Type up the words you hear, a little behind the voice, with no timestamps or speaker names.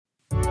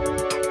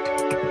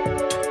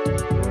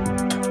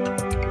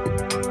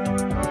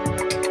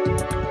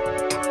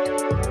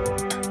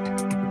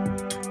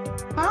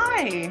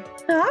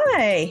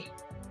Hey,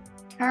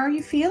 How are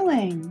you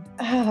feeling?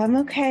 I'm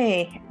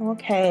okay. I'm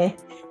okay.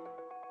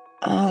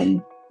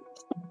 Um,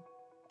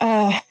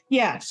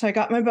 yeah, so I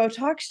got my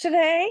Botox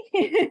today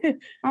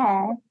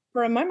Oh,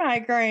 from my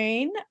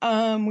migraine.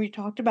 We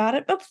talked about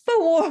it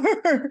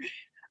before.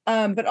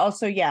 But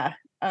also, yeah.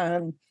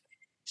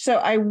 So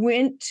I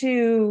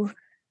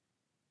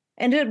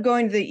ended up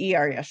going to the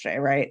ER yesterday,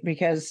 right?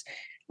 Because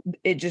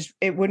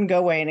it wouldn't go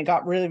away and it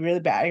got really,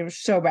 really bad. It was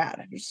so bad.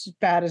 It was as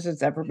bad as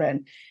it's ever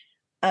been.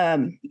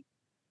 Um,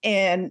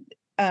 and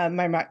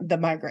the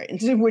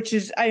migraines, which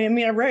is, I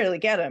mean, I rarely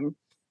get them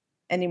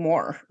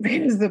anymore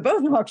because the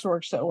Botox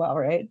works so well,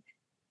 right?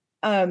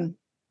 Um,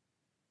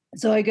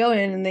 so I go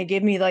in and they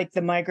give me like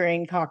the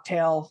migraine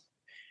cocktail.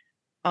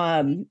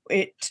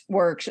 It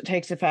works, it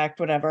takes effect,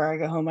 whatever. I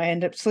go home, I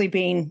end up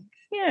sleeping.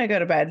 Yeah, I go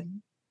to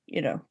bed,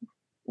 a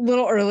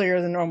little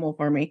earlier than normal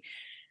for me.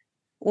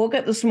 Woke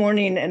up this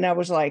morning and I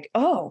was like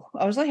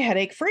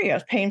headache free. I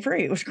was pain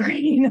free. It was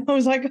great. I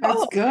was like, that's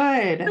oh, it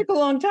good. took a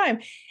long time.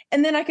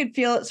 And then I could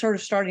feel it sort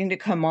of starting to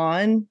come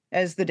on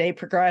as the day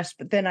progressed.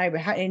 But then I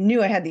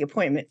knew I had the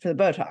appointment for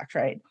the Botox,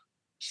 right?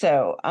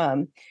 So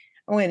I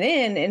went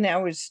in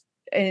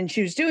and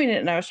she was doing it.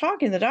 And I was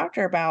talking to the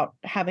doctor about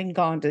having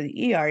gone to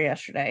the ER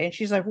yesterday. And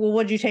she's like, well,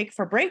 what did you take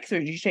for breakthrough?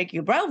 Did you take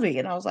Ubrelvy?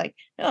 And I was like,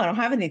 no, I don't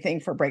have anything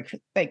for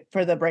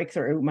for the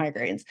breakthrough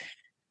migraines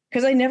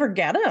because I never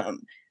get them.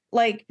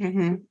 Like,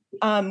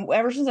 Mm-hmm.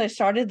 ever since I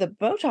started the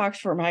Botox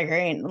for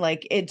migraine,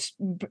 like it's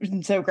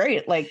been so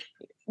great. Like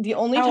the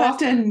only How time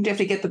often do you have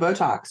to get the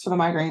Botox for the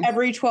migraine?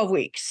 every 12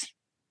 weeks.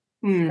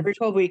 Mm. Every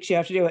 12 weeks you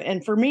have to do it.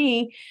 And for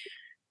me,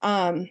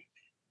 um,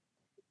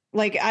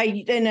 like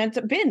and it's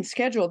been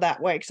scheduled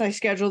that way because I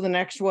schedule the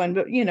next one,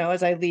 but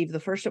as I leave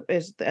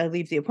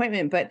the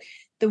appointment. But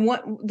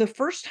the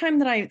first time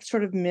that I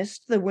sort of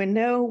missed the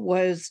window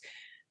was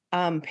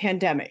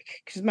pandemic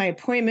because my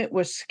appointment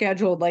was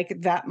scheduled like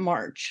that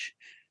March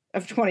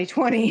of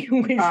 2020,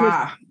 which was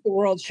Ah, the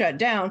world shut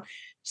down.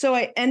 So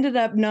I ended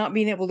up not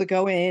being able to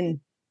go in.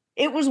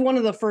 It was one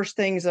of the first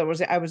things I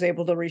was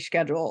able to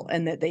reschedule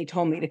and that they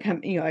told me to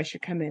come, I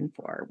should come in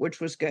for,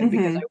 which was good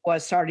because I mm-hmm.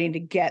 was starting to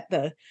get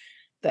the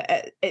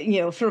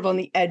sort of on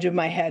the edge of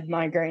my head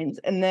migraines.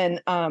 And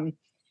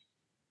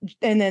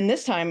then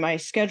this time my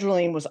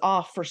scheduling was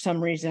off for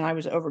some reason. I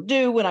was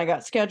overdue when I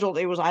got scheduled.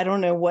 I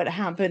don't know what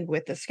happened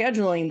with the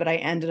scheduling, but I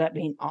ended up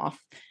being off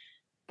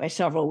by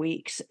several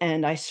weeks.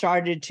 And I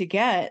started to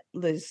get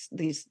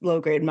these low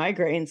grade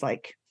migraines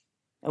like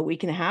a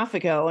week and a half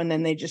ago. And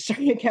then they just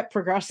kept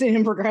progressing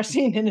and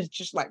progressing. And it's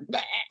just like,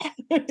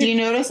 Do you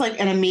notice like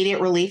an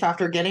immediate relief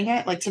after getting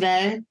it? Like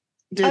today?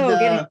 Did oh,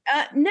 the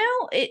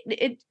no,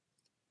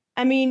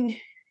 I mean,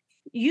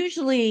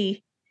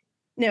 usually,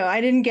 no,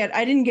 I didn't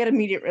get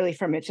immediate relief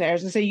from it today. I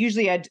was gonna say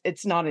usually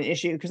it's not an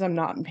issue because I'm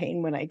not in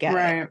pain when I get it.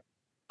 right?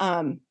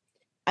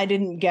 I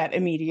didn't get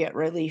immediate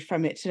relief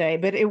from it today,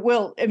 but it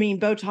will. I mean,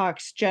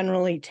 Botox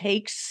generally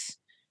takes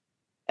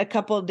a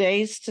couple of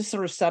days to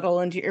sort of settle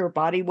into your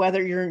body,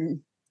 whether you're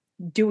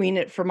doing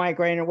it for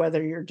migraine or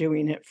whether you're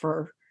doing it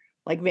for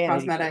like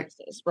vanity Cosmetic.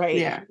 purposes, right?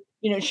 Yeah.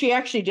 She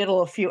actually did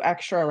a few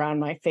extra around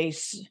my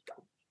face,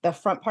 the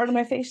front part of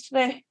my face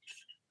today.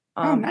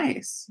 Oh,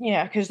 nice.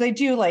 Yeah, because they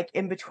do like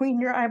in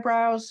between your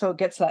eyebrows, so it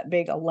gets that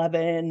big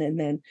 11, and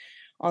then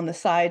on the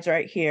sides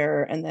right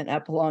here, and then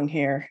up along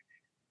here.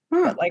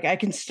 Huh. But like I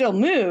can still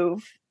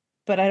move,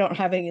 but I don't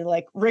have any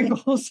like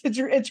wrinkles.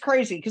 It's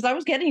crazy because I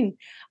was getting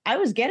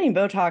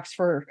Botox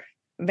for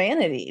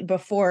vanity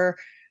before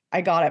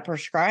I got it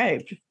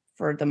prescribed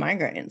for the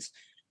migraines.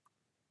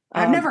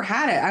 I've Um, never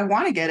had it. I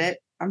want to get it.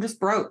 I'm just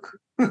broke.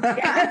 well,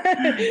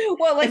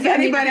 like If I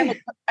mean,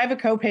 anybody, I have a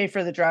copay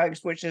for the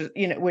drugs, which is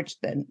which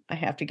then I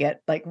have to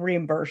get like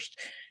reimbursed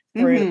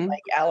through mm-hmm.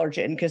 like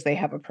Allergen because they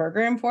have a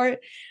program for it.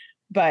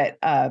 But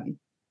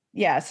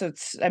yeah, so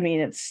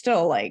it's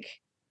still like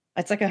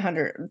it's like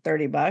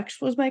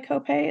 $130 was my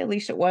copay. At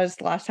least it was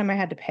the last time I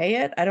had to pay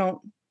it. I don't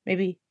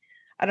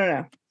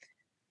know.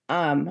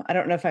 I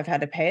don't know if I've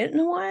had to pay it in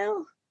a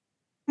while.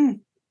 Hmm.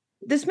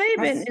 This may have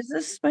been, That's is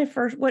this my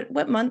first,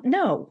 what month?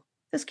 No,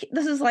 this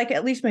is like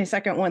at least my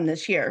second one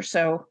this year.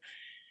 So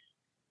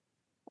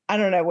I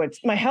don't know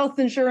what's my health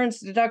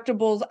insurance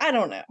deductibles. I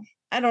don't know.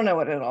 I don't know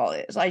what it all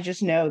is. I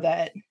just know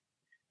that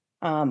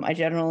I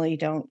generally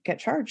don't get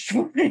charged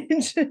for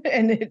it.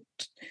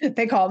 And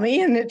they call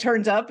me and it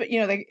turns up,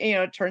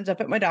 it turns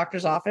up at my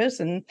doctor's office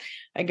and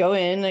I go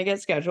in, I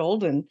get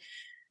scheduled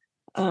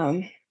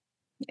um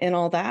and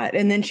all that.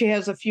 And then she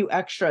has a few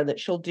extra that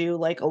she'll do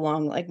like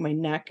along like my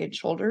neck and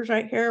shoulders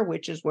right here,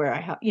 which is where I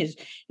have is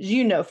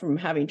from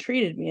having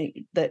treated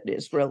me, that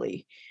is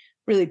really,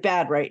 really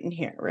bad right in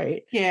here,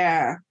 right?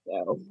 yeah.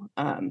 So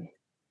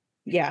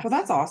yeah. Well,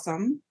 that's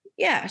awesome.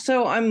 Yeah,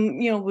 so I'm,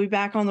 we'll be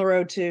back on the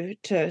road to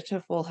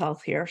full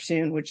health here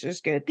soon, which is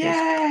good because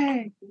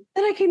Yay.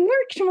 then I can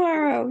work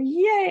tomorrow.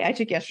 Yay! I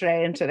took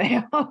yesterday and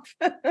today off.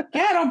 Yeah,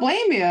 I don't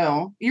blame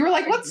you. You were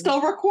like, let's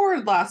still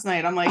record last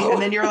night. I'm like,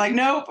 and then you're like,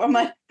 nope. I'm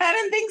like, I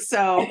didn't think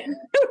so.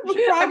 You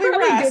should I probably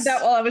probably did rest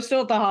that while I was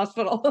still at the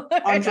hospital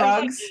on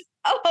drugs.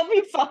 I'll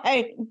be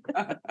fine.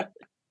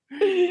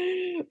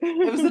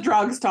 It was the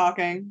drugs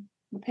talking,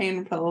 the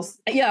pain pills.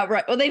 Yeah,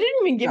 right. Well, they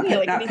didn't even give me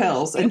like Not anything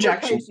pills, super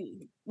injection.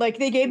 crazy. Like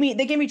they gave me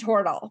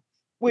Toradol,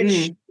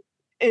 which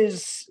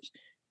is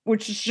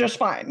just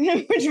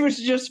fine. Which was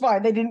just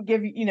fine. They didn't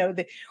give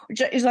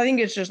which is, I think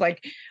it's just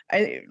like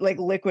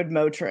liquid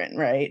Motrin,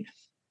 right?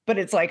 But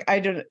it's like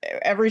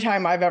every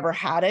time I've ever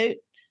had it,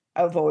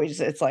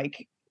 it's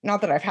like,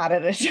 not that I've had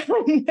it a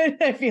ton,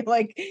 but I feel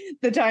like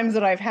the times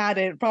that I've had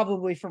it,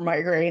 probably for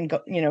migraine,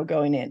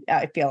 going in,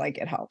 I feel like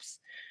it helps.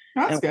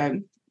 That's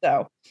good.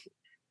 So,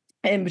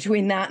 and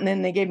between that and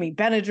then they gave me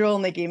Benadryl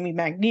and they gave me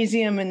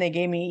magnesium and they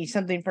gave me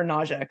something for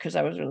nausea because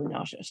I was really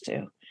nauseous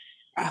too.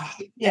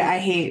 Yeah, I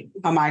hate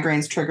how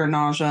migraines trigger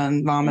nausea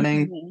and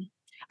vomiting. Mm-hmm.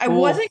 I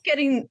wasn't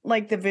getting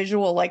like the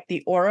visual, like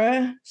the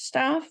aura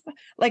stuff.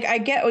 Like I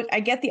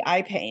get the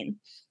eye pain,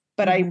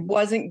 but I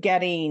wasn't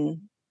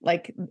getting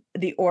like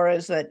the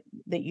auras that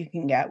you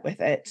can get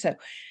with it. So,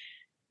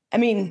 I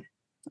mean,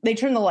 they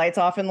turned the lights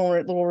off in the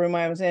little room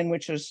I was in,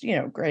 which was,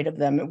 great of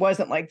them. It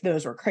wasn't like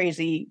those were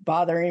crazy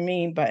bothering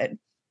me, but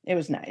it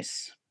was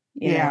nice.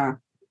 You know,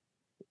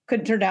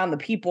 couldn't turn down the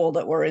people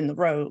that were in the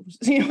rows,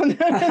 the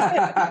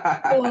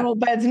little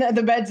beds,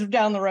 the beds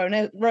down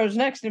the rows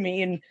next to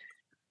me.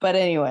 But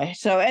anyway,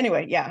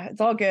 yeah,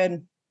 it's all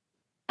good.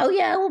 Oh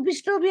yeah, we'll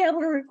still be able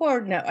to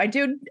record. No, I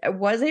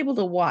was able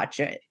to watch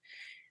it.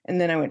 And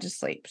then I went to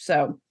sleep.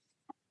 So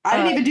I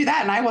didn't even do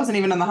that. And I wasn't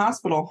even in the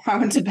hospital. I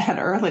went to bed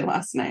early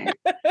last night.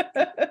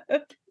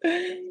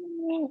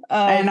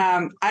 And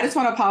I just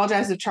want to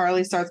apologize if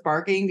Charlie starts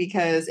barking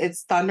because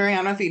it's thundering. I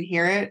don't know if you can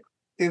hear it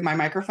through my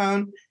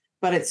microphone,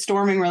 but it's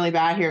storming really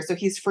bad here. So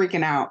he's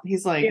freaking out.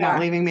 He's like not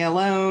leaving me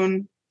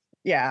alone.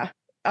 Yeah.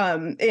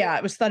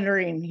 It was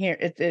thundering here.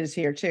 It is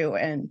here too.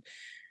 And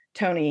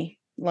Tony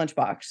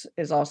Lunchbox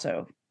is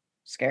also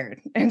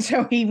scared. And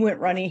so he went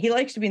running. He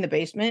likes to be in the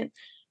basement.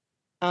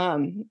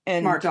 And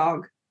smart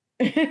dog.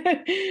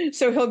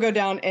 So he'll go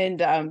down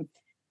and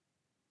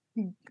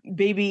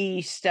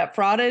baby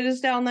stepfrauded is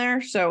down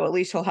there, so at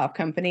least he'll have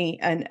company.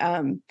 And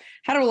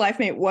How to Life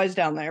Mate was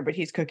down there, but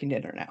he's cooking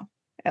dinner now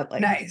at like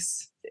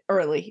nice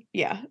early.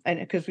 Yeah, and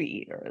because we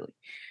eat early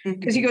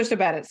because he goes to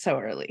bed at so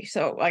early,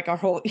 so like our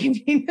whole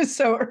evening is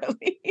so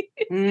early.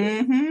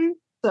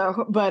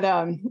 So, but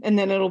and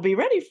then it'll be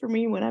ready for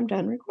me when I'm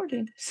done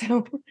recording.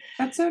 So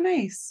that's so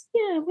nice.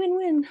 Yeah,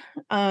 win-win.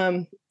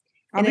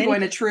 I'll be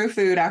going to True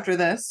Food after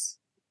this.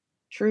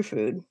 True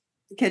Food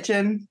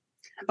Kitchen,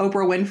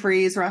 Oprah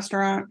Winfrey's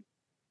restaurant.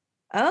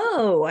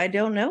 Oh, I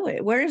don't know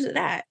it. Where is it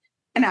at?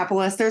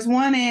 Annapolis. There's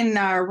one in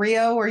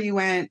Rio where you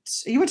went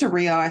to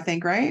Rio, I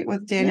think, right?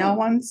 With Danielle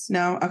once?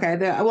 No. Okay.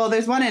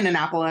 There's one in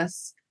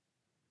Annapolis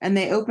and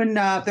they're opening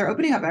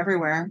up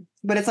everywhere,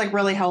 but it's like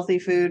really healthy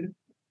food,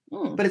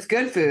 but it's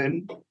good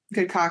food,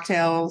 good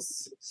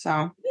cocktails.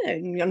 So yeah,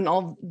 and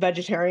all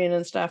vegetarian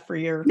and stuff for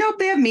your. Nope.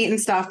 They have meat and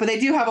stuff, but they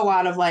do have a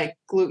lot of like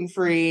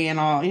gluten-free and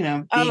all,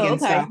 vegan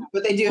stuff,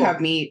 but they do have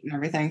meat and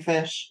everything,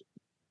 fish.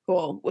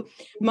 Cool.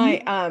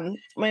 My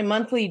my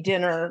monthly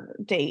dinner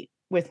date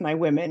with my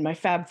women, my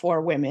Fab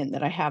Four women,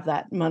 that I have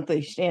that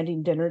monthly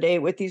standing dinner date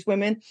with these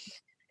women,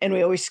 and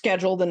we always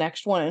schedule the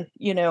next one,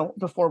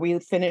 before we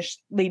finish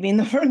leaving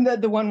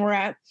the one we're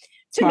at,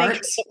 to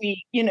make sure that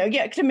we,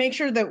 to make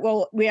sure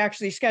that we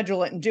actually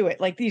schedule it and do it.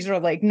 Like these are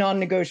like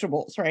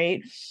non-negotiables,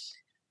 right?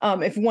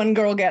 If one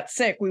girl gets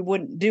sick, we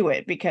wouldn't do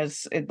it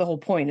because the whole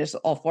point is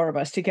all four of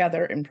us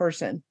together in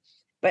person.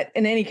 But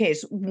in any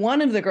case,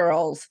 one of the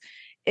girls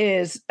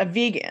is a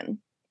vegan.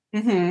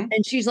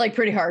 And she's like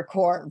pretty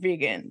hardcore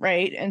vegan,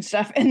 right? And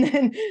stuff. And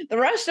then the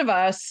rest of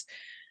us,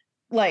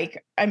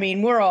 like, I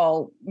mean, we're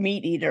all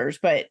meat eaters,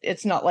 but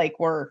it's not like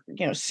we're,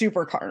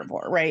 super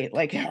carnivore, right?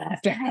 Like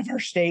have to have our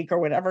steak or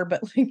whatever.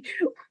 But like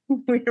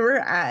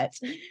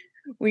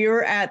we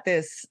were at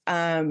this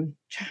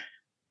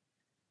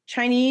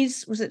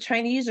Chinese, was it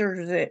Chinese or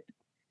was it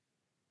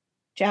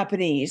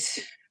Japanese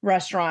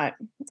restaurant?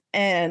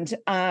 And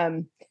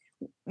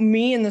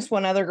me and this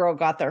one other girl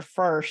got there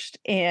first,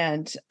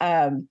 and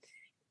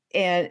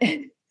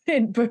it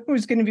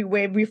was going to be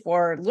way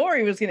before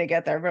Lori was going to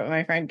get there, but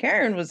my friend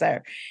Karen was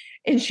there,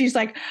 and she's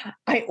like,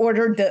 I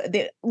ordered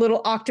the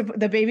little octopus,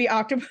 the baby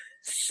octopus.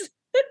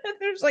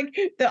 There's like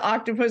the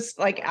octopus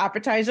like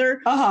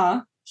appetizer.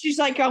 She's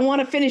like, I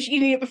want to finish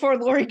eating it before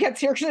Lori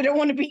gets here because I don't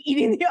want to be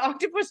eating the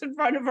octopus in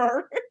front of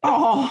her.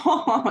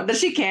 Oh, does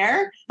she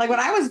care? Like when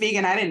I was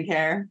vegan, I didn't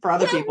care for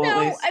other people. No,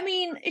 at least. I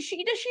mean,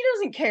 she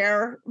doesn't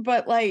care,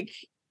 but like,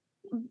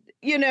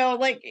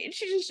 like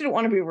she just didn't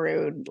want to be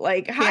rude.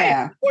 Like,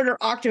 hi, order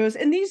octopus,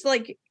 and these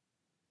like,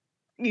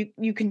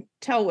 you can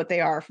tell what they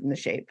are from the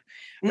shape,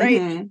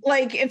 right?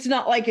 Like it's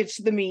not like it's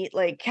the meat,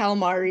 like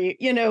calamari,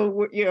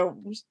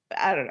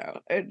 I don't know.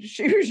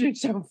 She was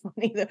just so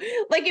funny though.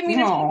 Like, I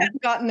mean, if she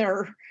hadn't gotten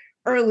there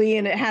early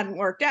and it hadn't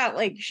worked out,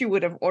 like she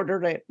would have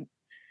ordered it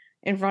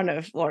in front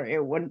of Lori.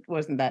 It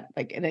wasn't that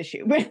like an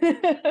issue, but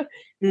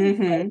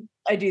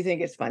I do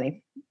think it's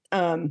funny.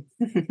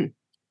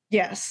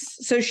 Yes.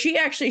 So she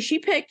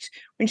picked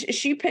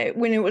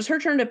when it was her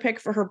turn to pick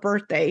for her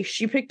birthday,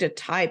 she picked a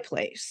Thai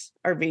place,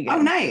 our vegan.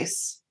 Oh,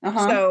 nice.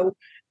 Uh-huh. So,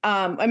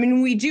 I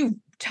mean, we do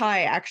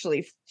Thai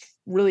actually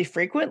really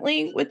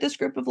frequently with this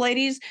group of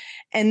ladies.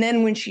 And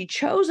then when she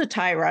chose a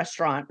Thai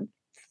restaurant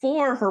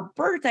for her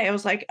birthday, I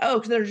was like, oh,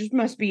 there just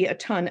must be a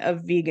ton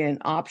of vegan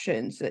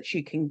options that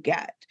she can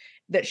get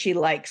that she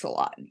likes a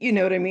lot. You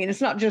know what I mean?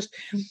 It's not just,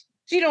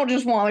 you don't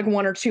just want like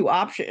one or two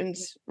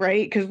options,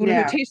 right? Because what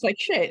if it tastes like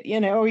shit?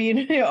 You know,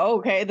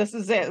 okay, this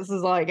is it. This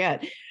is all I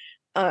get.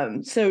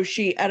 So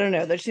I don't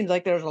know. There seems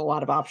like there's a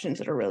lot of options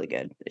that are really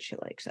good that she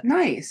likes.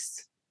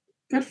 Nice.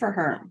 Good for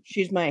her.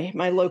 She's my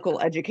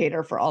local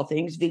educator for all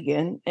things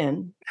vegan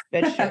and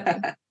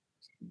vegetarian.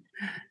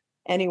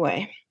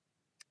 Anyway,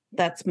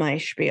 that's my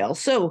spiel.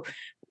 So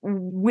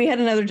we had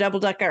another double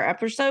decker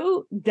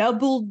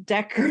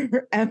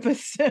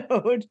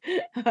episode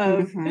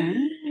of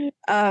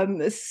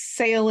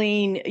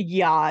sailing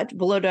yacht,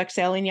 below deck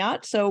sailing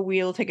yacht. So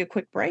we'll take a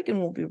quick break and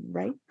we'll be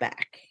right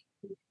back.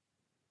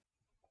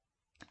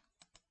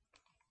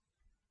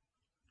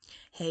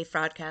 Hey,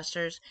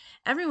 fraudcasters.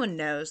 Everyone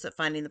knows that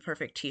finding the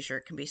perfect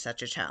t-shirt can be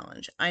such a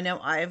challenge. I know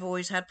I've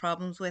always had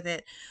problems with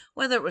it,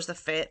 whether it was the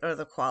fit or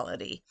the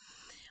quality.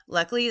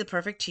 Luckily, the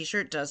perfect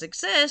t-shirt does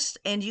exist,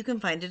 and you can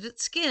find it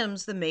at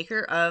Skims, the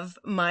maker of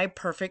my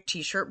perfect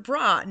t-shirt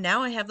bra.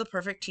 Now I have the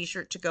perfect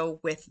t-shirt to go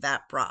with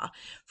that bra.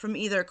 From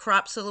either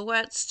crop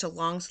silhouettes to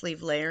long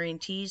sleeve layering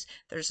tees,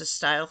 there's a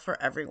style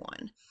for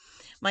everyone.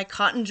 My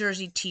cotton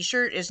jersey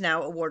t-shirt is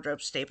now a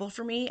wardrobe staple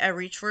for me. I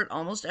reach for it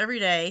almost every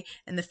day,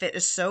 and the fit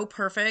is so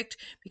perfect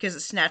because it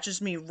snatches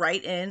me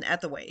right in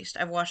at the waist.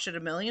 I've washed it a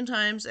million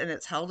times, and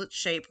it's held its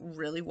shape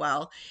really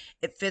well.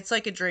 It fits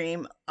like a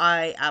dream.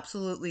 I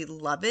absolutely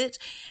love it.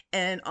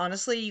 And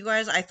honestly, you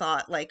guys, I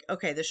thought like,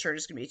 okay, this shirt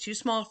is going to be too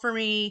small for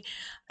me,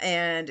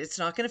 and it's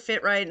not going to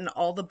fit right, and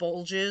all the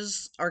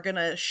bulges are going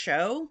to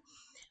show.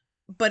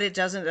 But it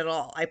doesn't at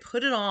all. I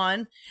put it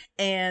on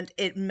and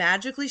it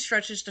magically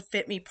stretches to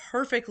fit me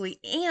perfectly,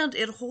 and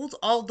it holds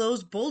all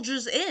those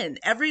bulges in.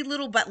 Every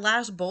little but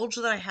last bulge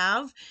that I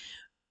have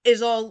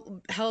is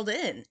all held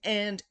in,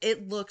 and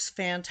it looks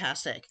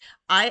fantastic.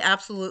 I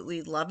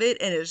absolutely love it,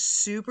 and it is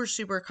super,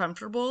 super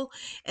comfortable,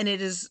 and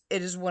it is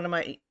one of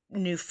my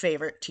new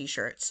favorite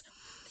t-shirts.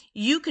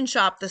 You can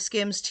shop the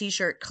Skims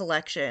t-shirt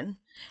collection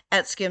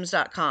at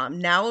skims.com,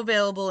 now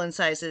available in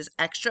sizes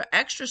extra,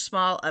 extra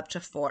small up to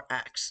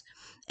 4X.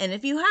 And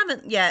if you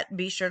haven't yet,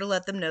 be sure to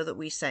let them know that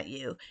we sent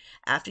you.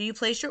 After you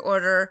place your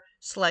order,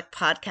 select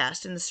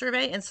podcast in the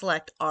survey and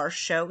select our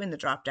show in the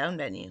drop-down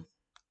menu.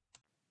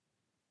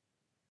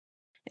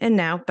 And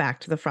now back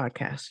to the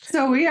broadcast.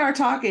 So we are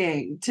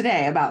talking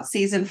today about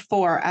season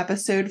 4,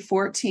 episode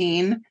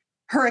 14,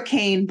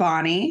 Hurricane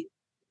Bonnie.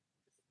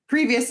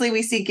 Previously,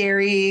 we see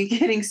Gary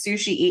getting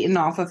sushi eaten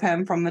off of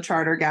him from the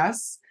charter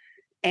guests.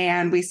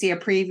 And we see a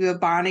preview of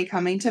Bonnie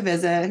coming to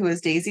visit, who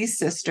is Daisy's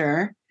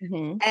sister,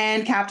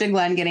 and Captain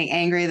Glenn getting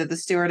angry that the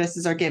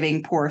stewardesses are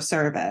giving poor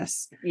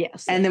service.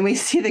 Yes. And then we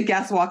see the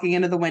guest walking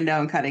into the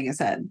window and cutting his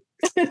head.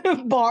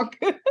 Bonk.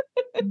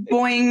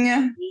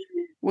 Boing,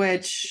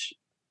 which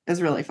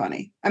is really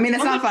funny. I mean,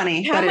 it's not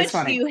funny, but it's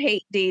funny. How much do you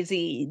hate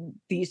Daisy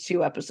these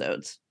 2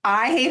 episodes?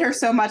 I hate her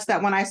so much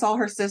that when I saw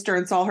her sister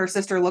and saw her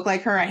sister look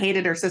like her, I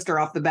hated her sister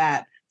off the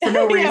bat for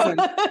no reason.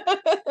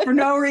 For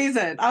no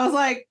reason. I was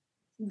like,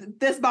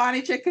 this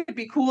Bonnie chick could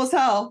be cool as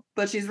hell,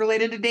 but she's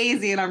related to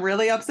Daisy, and I'm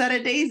really upset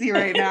at Daisy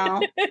right now.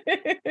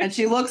 And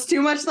she looks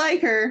too much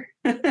like her.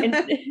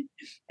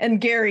 and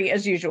Gary,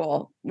 as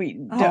usual, we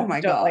don't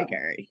like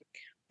Gary.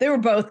 They were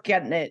both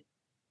getting it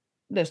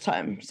this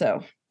time.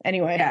 So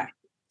anyway. Yeah.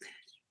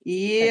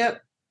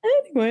 Yep.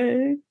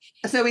 Anyway.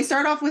 So we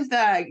start off with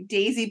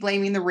Daisy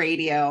blaming the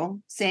radio,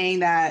 saying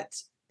that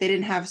they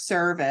didn't have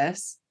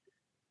service.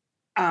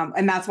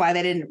 And that's why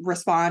they didn't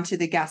respond to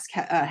the guest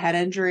head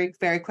injury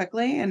very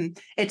quickly. And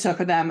it took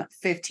them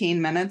 15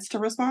 minutes to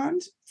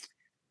respond.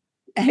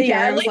 And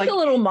yeah, I like the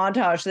little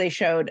montage they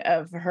showed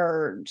of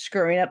her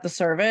screwing up the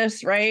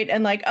service, right?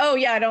 And like, oh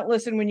yeah, I don't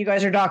listen when you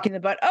guys are talking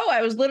about, oh,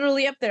 I was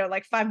literally up there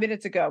like 5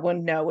 minutes ago. Well,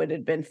 no, it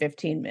had been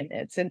 15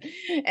 minutes. And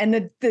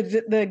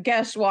the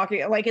guests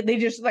walking, like they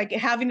just like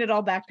having it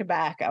all back to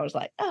back. I was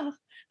like, oh,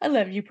 I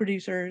love you,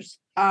 producers.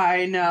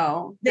 I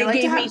know. They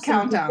like gave me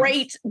some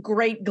great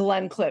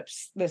Glenn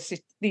clips these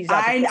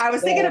episodes. I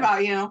was thinking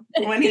about you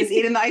when he's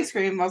eating the ice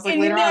cream. I was like,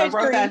 later on, I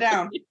wrote that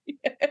down.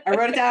 I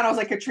wrote it down. I was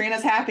like,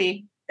 Katrina's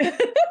happy.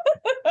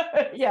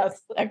 Yes.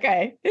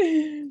 Okay.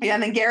 Yeah.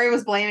 And then Gary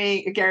was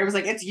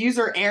like, it's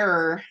user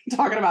error,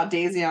 talking about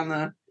Daisy on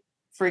the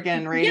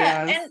freaking radio.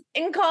 Yeah.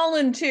 And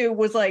Colin too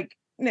was like,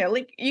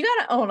 like you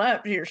got to own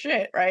up to your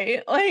shit,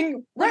 right? Like,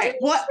 right.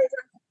 What?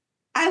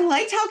 I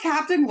liked how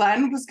Captain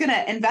Glenn was going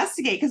to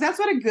investigate, because that's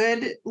what a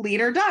good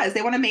leader does.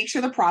 They want to make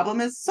sure the problem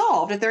is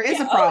solved if there is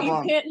a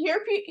problem. You can't hear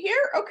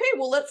here? Okay,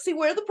 well, let's see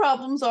where the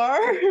problems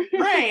are.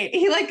 Right.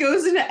 He like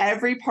goes into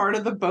every part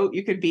of the boat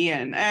you could be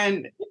in.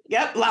 And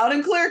yep, loud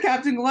and clear,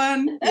 Captain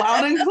Glenn.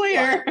 Loud and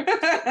clear.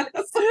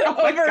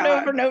 Over and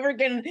over and over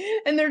again.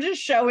 And they're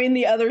just showing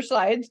the other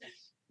sides.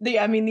 The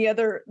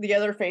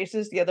other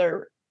faces, the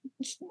other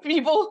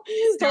people.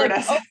 Like,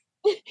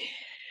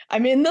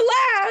 I'm in the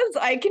labs.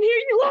 I can hear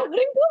you loud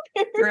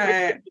and clear.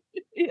 Right.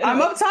 You I'm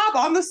know? up top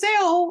on the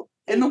sail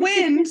in the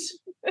wind.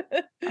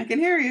 I can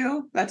hear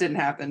you. That didn't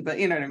happen, but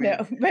you know what I mean.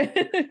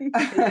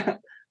 No,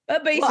 but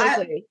Well,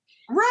 basically.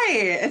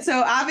 right. And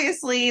so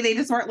obviously they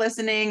just weren't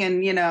listening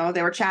and,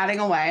 they were chatting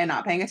away and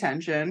not paying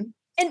attention.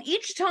 And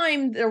each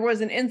time there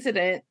was an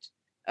incident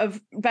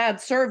of bad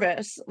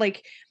service,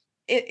 like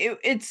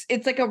it's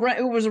like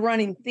it was a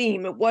running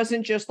theme. It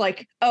wasn't just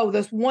like, oh,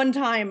 this one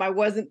time I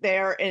wasn't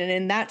there, and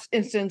in that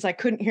instance I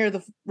couldn't hear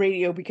the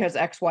radio because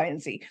X, Y,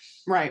 and Z.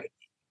 Right.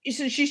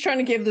 So she's trying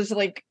to give this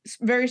like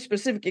very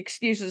specific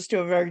excuses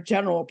to a very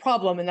general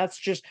problem, and that's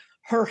just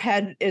her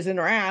head is in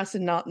her ass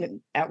and not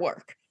at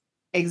work.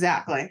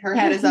 Exactly. Her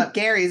head is up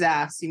Gary's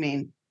ass, you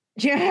mean?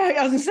 Yeah,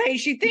 I was gonna say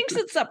she thinks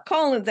it's up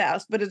Colin's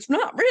ass, but it's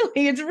not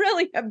really. It's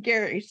really up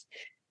Gary's.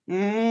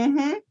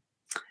 Mm-hmm.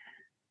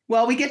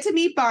 Well, we get to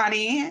meet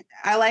Bonnie.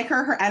 I like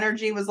her. Her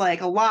energy was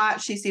like a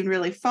lot. She seemed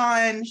really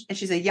fun, and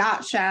she's a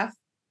yacht chef.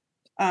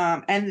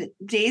 And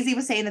Daisy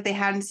was saying that they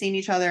hadn't seen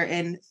each other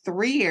in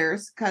 3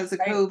 years because of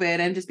COVID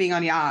and just being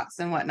on yachts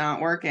and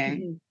whatnot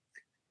working. Mm-hmm.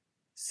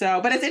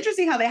 So, but it's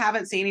interesting how they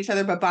haven't seen each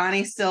other, but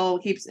Bonnie still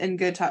keeps in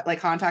good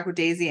contact with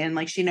Daisy, and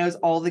like she knows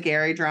all the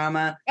Gary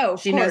drama. Oh,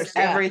 she knows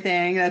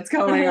everything that's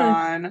going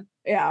on.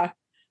 Yeah.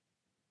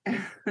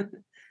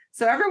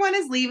 So everyone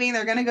is leaving.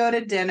 They're going to go to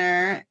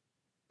dinner.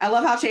 I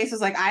love how Chase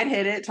was like, I'd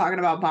hit it talking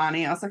about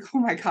Bonnie. I was like, oh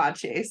my God,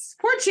 Chase.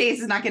 Poor Chase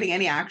is not getting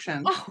any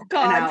action. Oh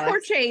God, poor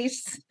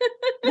Chase.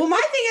 Well,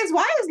 my thing is,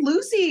 why is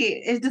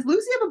does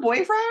Lucy have a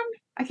boyfriend?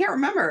 I can't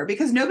remember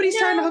because nobody's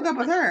trying to hook up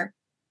with her.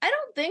 I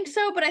don't think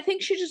so, but I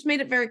think she just made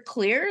it very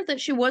clear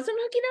that she wasn't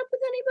hooking up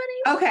with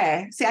anybody.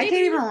 Okay. See, maybe. I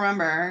can't even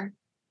remember.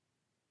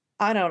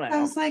 I don't know.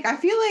 I was like, I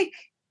feel like,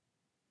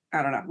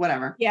 I don't know,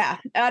 whatever. Yeah,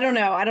 I don't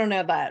know. I don't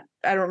know that.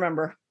 I don't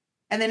remember.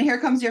 And then here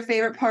comes your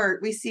favorite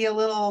part. We see a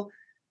little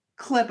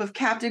clip of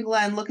Captain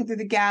Glenn looking through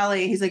the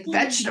galley. He's like,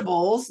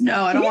 vegetables?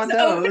 No, I don't want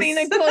those. Opening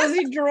and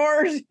closing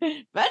drawers.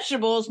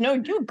 Vegetables? No,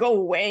 you go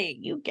away.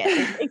 You get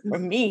away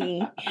from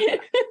me.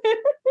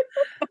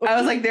 I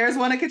was like, there's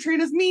one of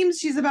Katrina's memes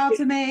she's about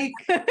to make.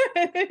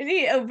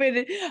 He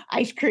opened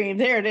ice cream.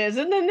 There it is.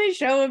 And then they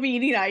show him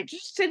eating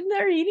just sitting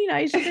there eating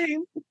ice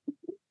cream.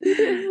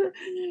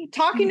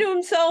 Talking to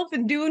himself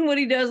and doing what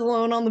he does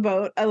alone on the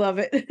boat. I love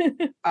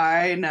it.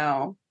 I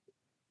know.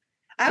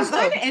 I was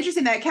finding it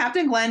interesting that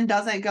Captain Glenn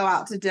doesn't go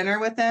out to dinner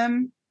with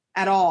him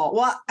at all.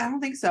 Well, I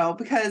don't think so,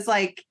 because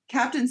like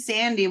Captain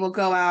Sandy will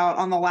go out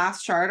on the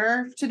last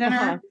charter to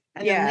dinner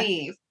and then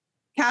leave.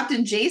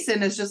 Captain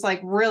Jason is just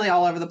like really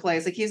all over the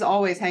place. Like he's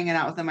always hanging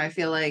out with them, I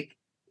feel like,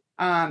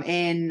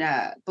 in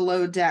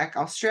below deck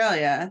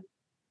Australia.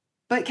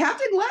 But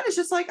Captain Glenn is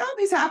just like, oh,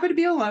 he's happy to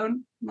be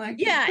alone. Like,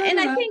 yeah, and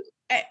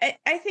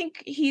I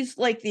think he's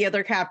like the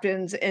other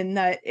captains in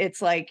that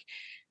it's like,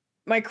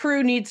 my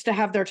crew needs to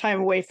have their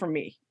time away from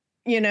me,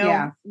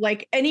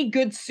 like any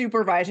good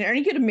supervisor,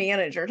 any good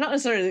manager, not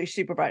necessarily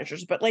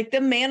supervisors, but like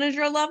the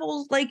manager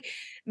levels, like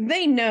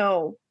they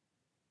know,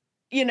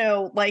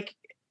 like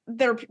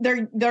they're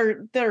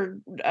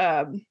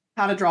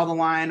how to draw the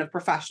line of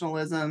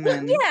professionalism.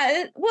 And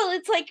yeah, well,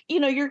 it's like,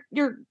 your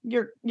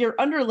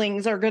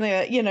underlings are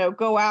gonna,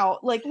 go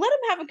out, like let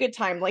them have a good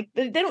time. Like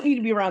they don't need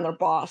to be around their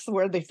boss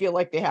where they feel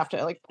like they have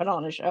to like put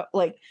on a show.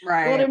 Like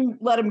let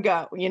them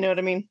go. You know what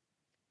I mean?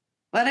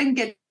 Let him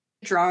get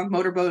drunk,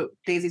 motorboat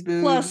Daisy's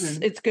boobs. Plus,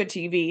 it's good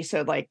TV,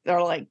 so like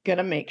they're like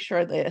gonna make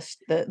sure they're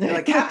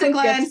like Captain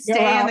Glenn,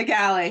 stay in the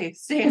galley,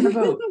 stay in the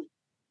boat,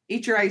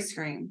 eat your ice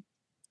cream.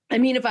 I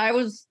mean, if I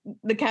was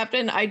the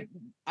captain, I'd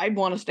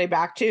want to stay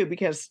back too,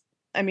 because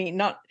I mean,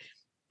 not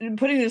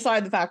putting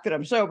aside the fact that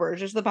I'm sober,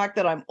 it's just the fact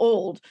that I'm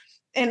old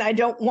and I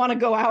don't want to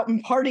go out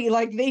and party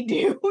like they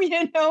do.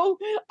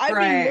 I'd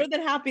be more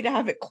than happy to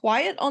have it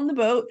quiet on the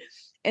boat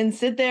and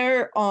sit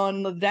there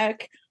on the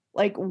deck,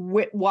 like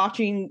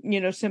watching,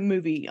 some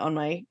movie on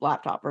my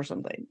laptop or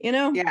something,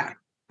 Yeah,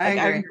 I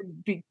agree. I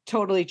would be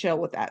totally chill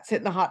with that. Sit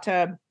in the hot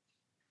tub.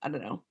 I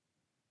don't know.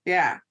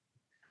 Yeah.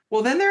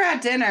 Well, then they're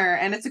at dinner,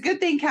 and it's a good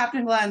thing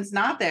Captain Glenn's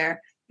not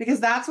there, because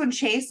that's when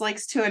Chase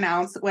likes to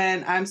announce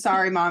when, I'm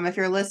sorry, Mom, if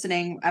you're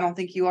listening, I don't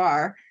think you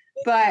are,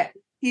 but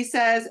he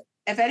says,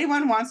 if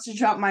anyone wants to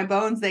jump my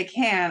bones, they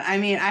can. I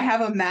mean, I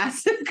have a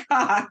massive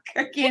cock.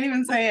 I can't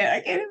even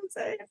say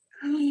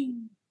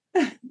it.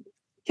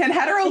 Can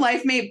hetero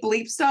life mate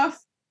bleep stuff?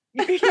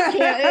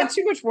 Yeah, it's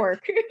too much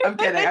work. I'm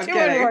kidding. Too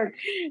much work.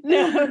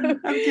 No,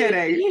 I'm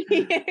kidding.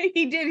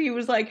 He did. He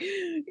was like,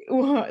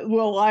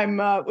 "Well, I'm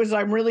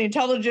really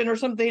intelligent or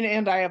something,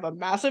 and I have a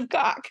massive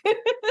cock."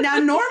 Now,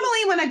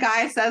 normally when a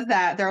guy says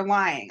that, they're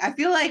lying. I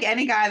feel like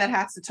any guy that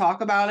has to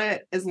talk about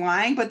it is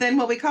lying. But then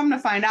what we come to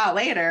find out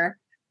later,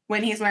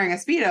 when he's wearing a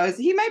Speedo, is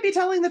he might be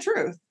telling the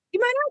truth. He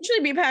might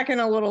actually be packing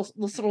a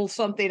little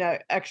something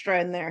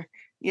extra in there.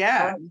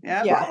 Yeah.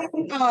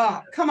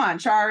 Oh, come on,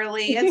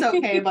 Charlie. It's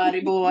okay,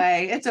 buddy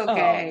boy. It's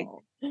okay.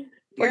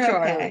 Poor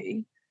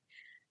Charlie.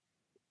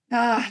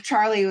 Okay.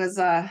 Charlie was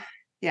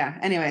yeah.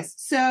 Anyways,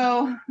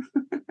 so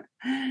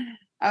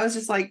I was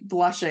just like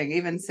blushing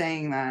even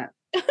saying that.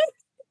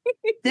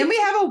 Then we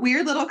have a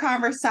weird little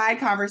side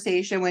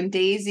conversation when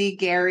Daisy,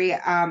 Gary,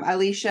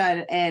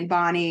 Alicia, and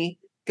Bonnie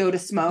go to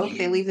smoke.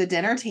 They leave the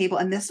dinner table,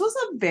 and this was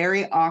a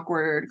very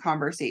awkward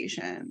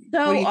conversation. What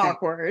do So you think?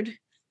 awkward.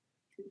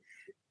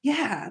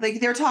 Yeah, like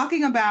they're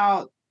talking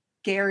about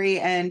Gary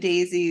and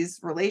Daisy's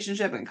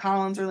relationship and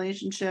Colin's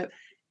relationship.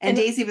 And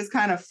Daisy was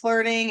kind of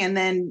flirting, and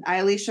then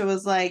Alicia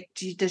was like,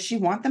 does she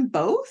want them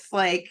both?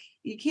 Like,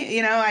 you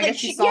can't, I guess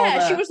she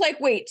saw she was like,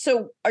 wait,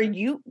 so are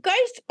you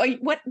guys,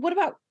 what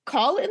about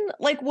Colin?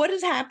 Like, what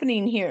is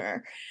happening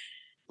here?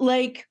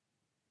 Like,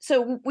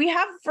 so we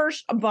have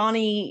first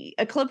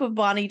a clip of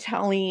Bonnie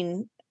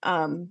telling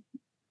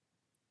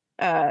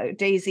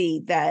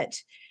Daisy that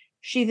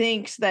she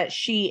thinks that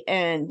she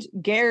and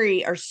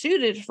Gary are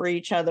suited for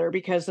each other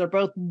because they're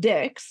both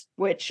dicks,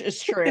 which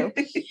is true.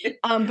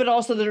 But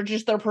also they're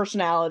just their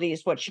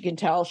personalities, what she can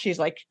tell. She's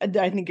like, I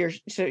think you're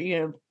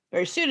so,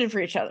 very suited for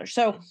each other.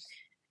 So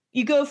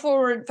you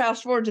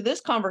fast forward to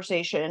this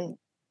conversation,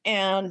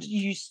 and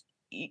she's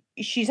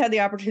had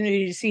the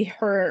opportunity to see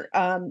her,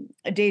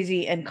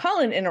 Daisy and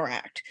Colin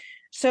interact.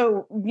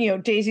 So,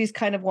 Daisy's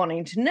kind of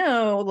wanting to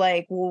know,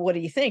 like, well, what do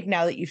you think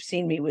now that you've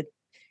seen me with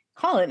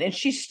Colin? And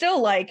she's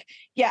still like,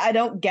 yeah, I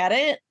don't get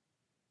it,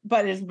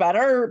 but it's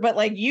better. But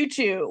like, you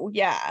two,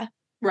 yeah.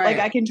 right. Like,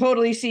 I can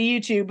totally see you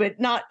two, but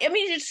not, I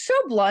mean, it's so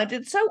blunt.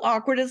 It's so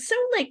awkward. It's so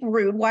like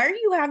rude. Why are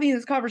you having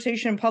this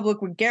conversation in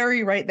public with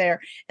Gary right there?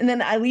 And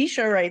then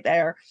Alicia right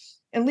there.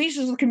 And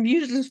Lisa's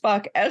confused as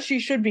fuck, as she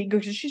should be,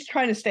 because she's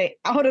trying to stay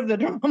out of the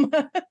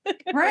drama.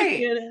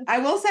 Right. I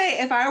will say,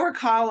 if I were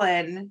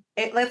Colin,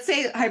 let's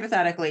say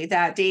hypothetically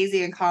that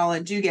Daisy and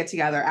Colin do get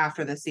together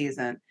after the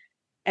season,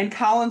 and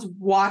Colin's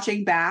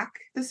watching back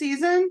the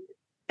season,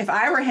 if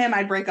I were him,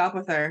 I'd break up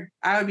with her.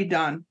 I would be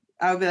done.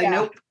 I would be like,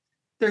 nope,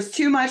 there's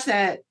too much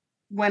that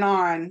went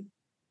on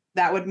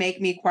that would make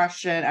me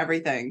question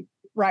everything.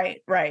 Right.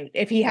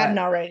 If he hasn't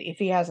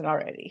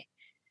already.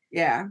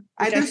 Yeah.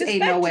 There's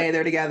ain't no way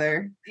they're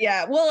together.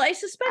 Yeah. Well, I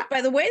suspect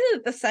by the way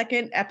that the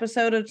second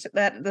episode of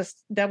this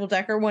Double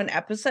Decker one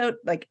episode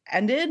like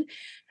ended,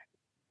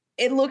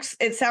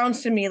 it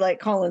sounds to me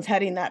like Colin's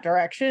heading that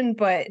direction,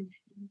 but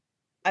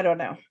I don't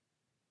know.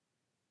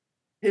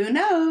 Who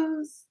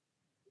knows?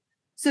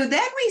 So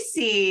then we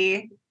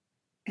see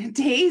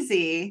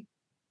Daisy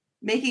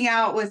making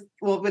out with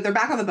they're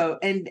back on the boat,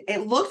 and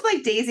it looked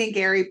like Daisy and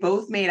Gary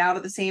both made out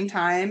at the same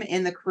time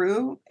in the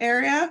crew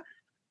area.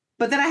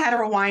 But then I had to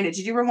rewind it.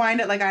 Did you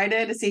rewind it like I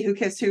did to see who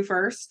kissed who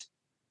first?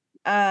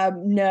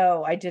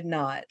 No, I did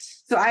not.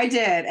 So I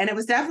did, and it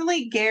was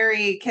definitely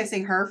Gary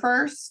kissing her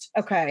first.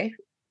 Okay.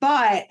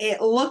 But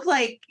it looked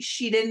like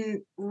she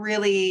didn't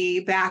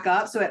really back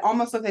up, so it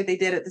almost looked like they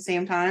did at the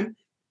same time.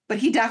 But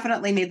he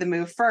definitely made the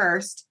move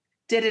first,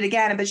 did it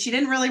again, but she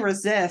didn't really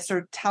resist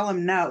or tell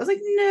him no. It was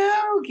like,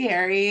 no,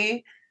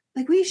 Gary,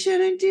 like, we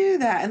shouldn't do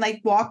that, and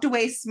like walked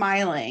away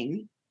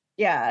smiling.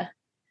 Yeah.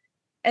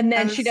 And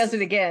then she does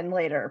it again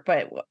later,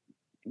 but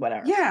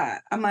whatever. Yeah.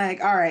 I'm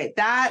like, all right,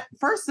 that,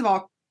 first of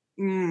all,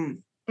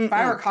 if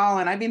I were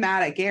Colin, I'd be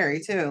mad at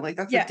Gary too. Like,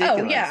 that's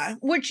ridiculous. Oh, yeah.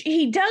 Which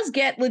he does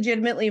get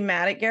legitimately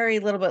mad at Gary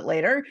a little bit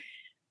later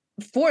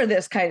for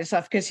this kind of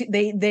stuff, because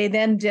they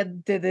then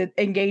did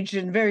engaged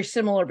in very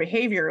similar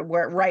behavior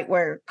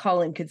where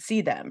Colin could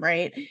see them,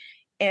 right?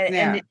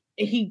 And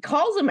he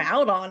calls him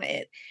out on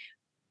it.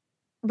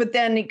 But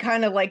then he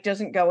kind of like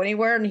doesn't go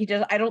anywhere,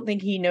 and I don't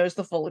think he knows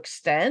the full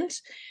extent.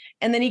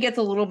 And then he gets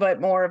a little bit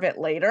more of it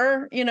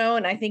later,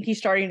 and I think he's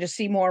starting to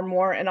see more and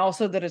more. And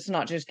also that it's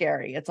not just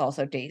Gary, it's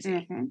also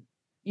Daisy,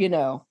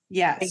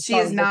 Yes, she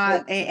is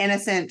not an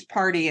innocent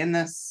party in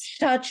this.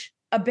 Such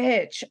a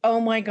bitch. Oh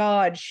my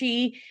God.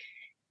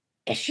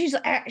 She's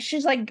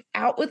like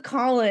out with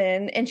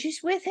Colin, and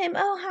she's with him.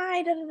 Oh,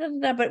 hi. Da, da, da,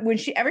 da. But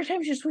every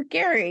time she's with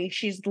Gary,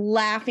 she's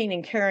laughing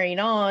and carrying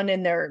on,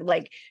 and they're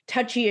like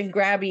touchy and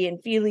grabby and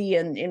feely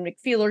and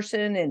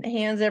McFeelerson and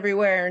hands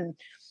everywhere. And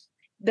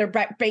they're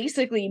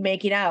basically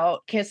making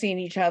out, kissing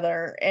each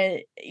other. And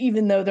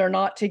even though they're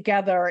not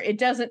together, it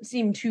doesn't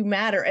seem to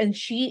matter. And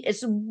she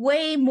is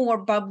way more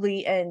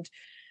bubbly and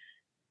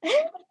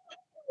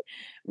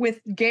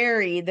with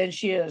Gary than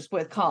she is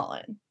with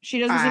Colin. She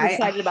doesn't seem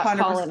excited about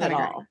Colin at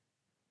all.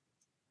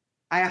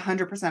 I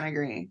 100%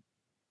 agree.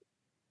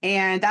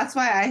 And that's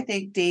why I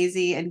think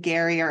Daisy and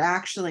Gary are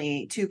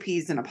actually two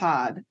peas in a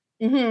pod.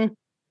 Mm-hmm.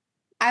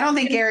 I don't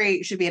think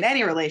Gary should be in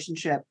any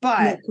relationship,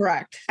 but no,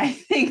 correct. I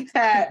think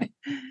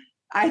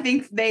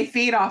they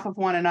feed off of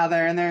one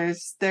another, and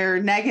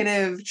their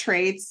negative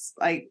traits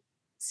like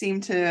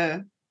seem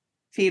to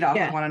feed off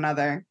of one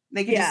another.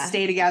 They can just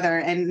stay together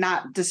and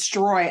not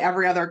destroy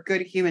every other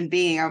good human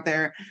being out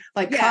there,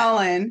 like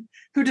Colin,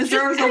 who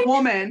deserves a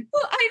woman,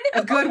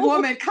 a good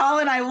woman.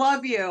 Colin, I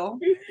love you.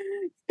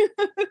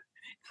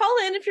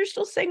 Colin, if you're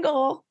still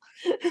single.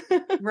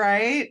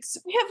 Right?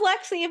 We have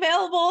Lexi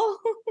available.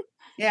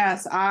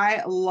 Yes,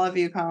 I love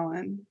you,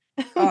 Colin.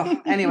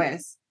 Oh,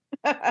 anyways.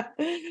 I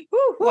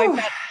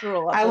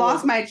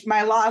lost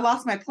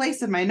my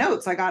place in my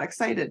notes. I got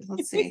excited.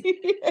 Let's see.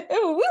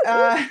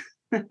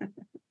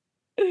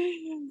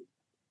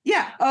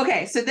 Yeah.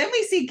 Okay. So then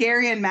we see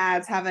Gary and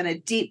Mads having a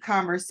deep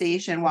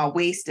conversation while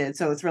wasted.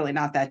 So it's really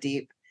not that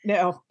deep.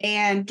 No.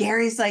 And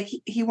Gary's like,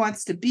 he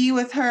wants to be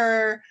with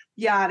her,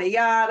 yada,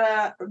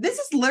 yada. This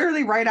is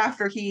literally right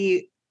after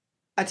he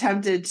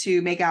attempted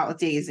to make out with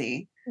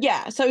Daisy.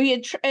 Yeah, so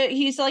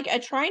he's like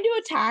trying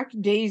to attack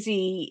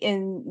Daisy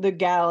in the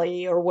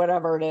galley or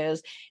whatever it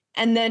is,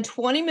 and then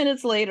 20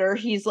 minutes later,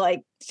 he's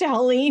like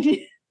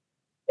telling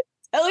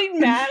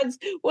Mads,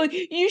 "Well,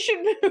 you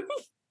should move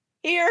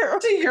here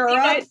To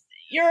Europe.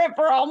 Europe,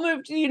 or I'll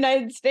move to the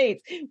United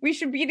States. We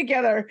should be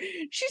together."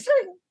 She's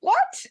like,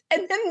 "What?"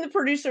 And then the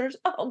producers,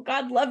 "Oh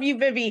God, love you,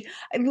 Vivi.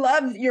 I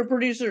love your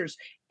producers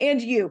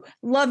and you.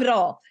 Love it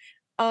all."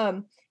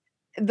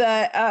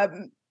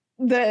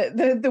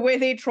 The way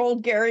they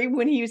trolled Gary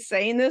when he was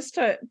saying this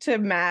to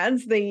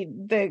Mads, they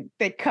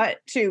cut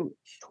to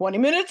 20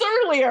 minutes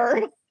earlier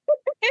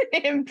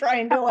and him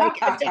trying to like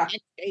attack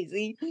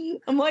Daisy.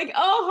 I'm like,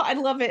 oh, I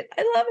love it.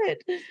 I love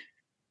it.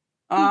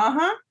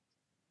 Uh-huh.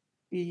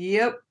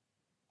 Yep.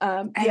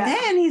 And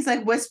then he's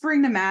like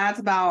whispering to Mads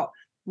about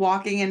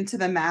walking into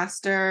the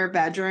master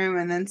bedroom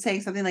and then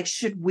saying something like,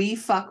 "Should we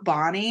fuck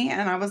Bonnie?"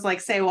 And I was like,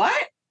 say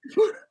what?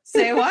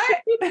 Say what?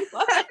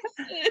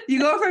 You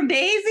go from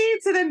Daisy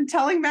to then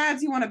telling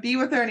Mads you want to be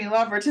with her and you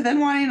love her to then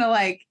wanting to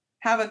like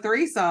have a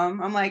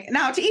threesome. I'm like,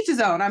 now to each his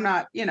own. I'm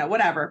not,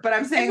 whatever. But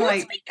I'm saying, and like,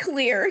 let's be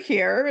clear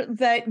here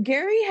that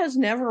Gary has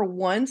never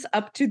once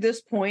up to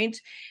this point,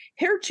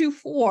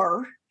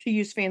 heretofore, to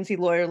use fancy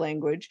lawyer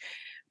language,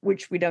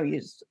 which we don't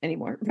use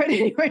anymore. But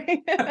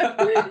anyway,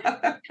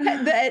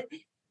 that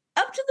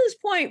up to this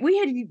point, we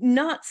had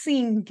not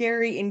seen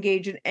Gary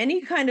engage in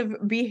any kind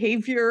of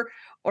behavior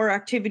or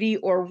activity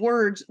or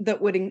words that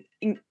would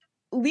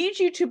lead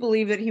you to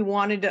believe that he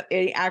wanted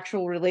an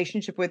actual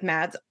relationship with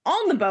Mads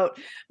on the boat,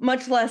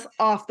 much less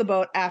off the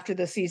boat after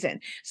the season.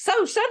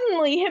 So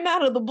suddenly him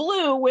out of the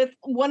blue with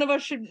one of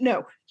us should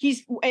know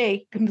he's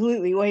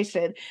completely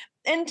wasted.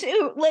 And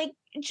two, like,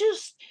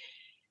 just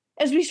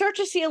as we start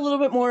to see a little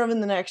bit more of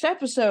in the next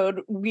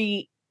episode,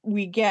 we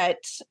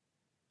get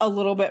a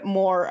little bit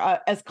more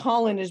as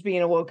Colin is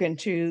being awoken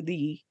to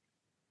the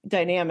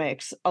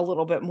dynamics a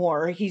little bit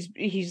more.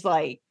 He's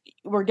like,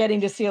 we're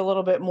getting to see a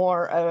little bit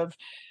more of,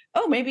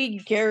 oh, maybe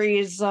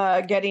Gary's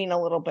getting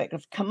a little bit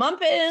of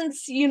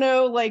comeuppance,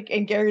 like,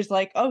 and Gary's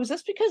like, oh, is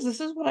this because this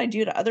is what I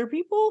do to other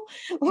people?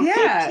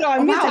 Yeah. So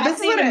I'm wow,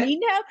 this is what I mean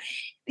now.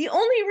 The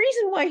only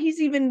reason why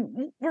he's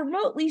even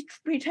remotely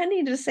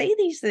pretending to say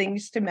these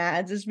things to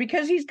Mads is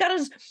because he's got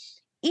his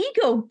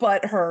ego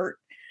butt hurt.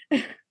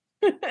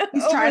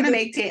 He's trying to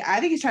make I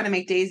think he's trying to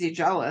make Daisy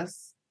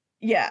jealous.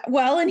 Yeah.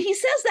 Well, and he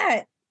says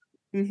that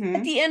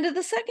at the end of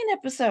the second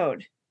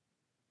episode.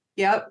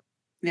 Yep.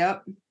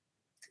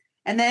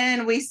 And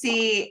then we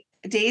see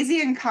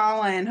Daisy and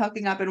Colin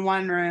hooking up in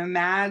one room,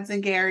 Mads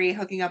and Gary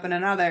hooking up in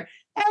another,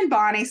 and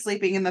Bonnie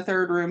sleeping in the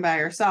third room by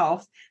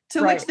herself.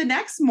 To which the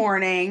next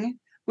morning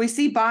we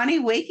see Bonnie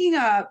waking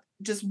up,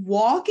 just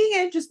walking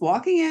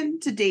in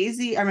to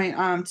Daisy.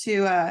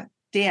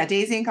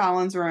 Daisy and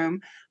Colin's room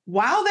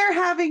while they're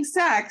having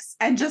sex,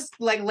 and just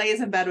like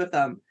lays in bed with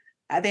them.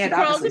 They had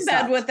crawled in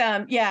bed with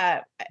them.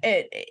 Yeah,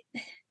 it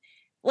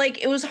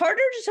was harder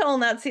to tell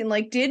in that scene.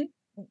 Like,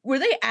 were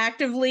they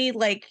actively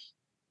like?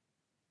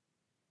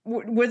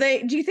 Were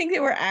they? Do you think they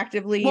were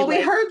actively? Well,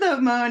 we heard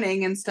the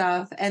moaning and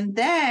stuff, and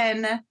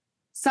then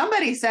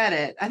somebody said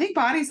it. I think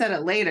Bonnie said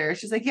it later.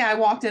 She's like, "Yeah, I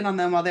walked in on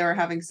them while they were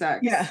having sex."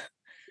 Yeah.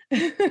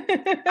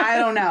 I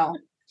don't know.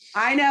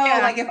 I know,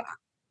 like, if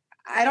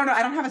I don't know,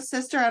 I don't have a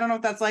sister. I don't know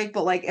what that's like,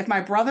 but like, if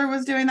my brother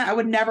was doing that, I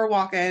would never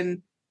walk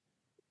in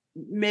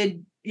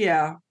mid.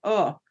 Yeah.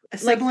 Oh, a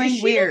sibling,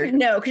 like, weird.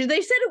 No, because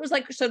they said it was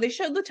like, so they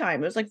showed the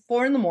time. It was like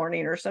 4 a.m.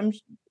 or some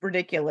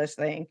ridiculous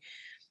thing.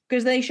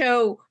 Because they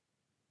show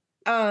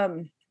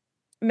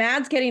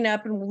Mads getting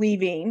up and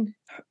leaving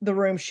the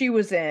room she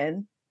was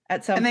in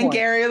at some point. And then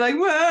Gary like,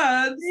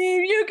 what?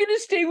 You're gonna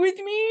stay with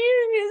me?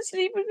 You're gonna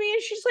sleep with me?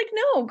 And she's like,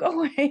 no,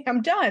 go away.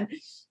 I'm done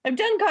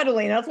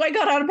cuddling. That's why I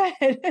got out of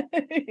bed.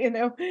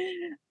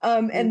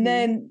 And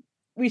then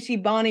we see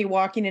Bonnie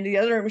walking into the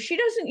other room. She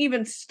doesn't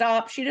even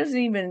stop. She doesn't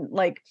even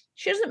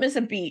she doesn't miss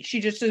a beat. She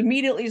just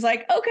immediately is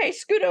like, okay,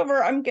 scoot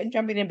over. I'm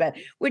jumping in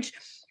bed, which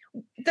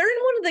they're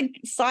in one of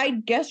the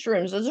side guest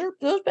rooms.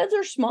 Those beds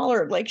are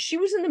smaller. Like, she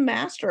was in the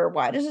master.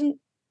 Why doesn't,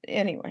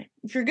 anyway,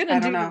 if you're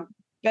going to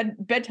do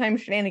bedtime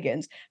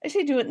shenanigans, I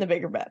say do it in the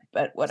bigger bed,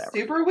 but whatever.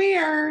 Super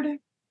weird.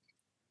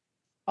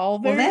 All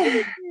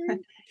very weird.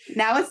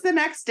 Now it's the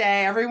next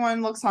day.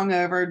 Everyone looks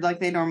hungover like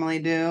they normally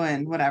do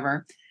and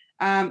whatever.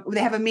 They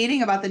have a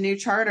meeting about the new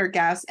charter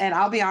guests, and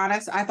I'll be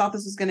honest, I thought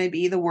this was going to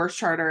be the worst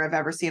charter I've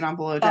ever seen on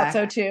Below Deck. I thought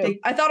so too.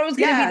 I thought it was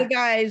going to be the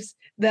guys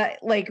that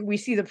like we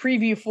see the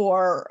preview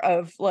for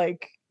of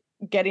like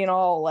getting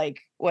all like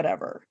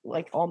whatever,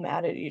 like all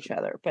mad at each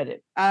other. But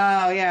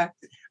oh yeah.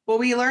 Well,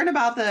 we learn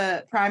about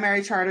the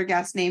primary charter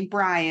guest named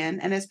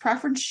Brian, and his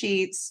preference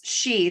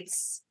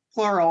sheets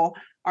plural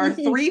are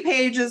 3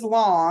 pages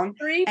long.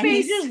 3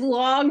 pages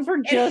long for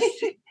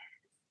just.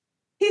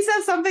 He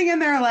says something in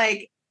there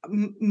like,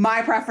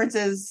 my preference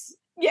is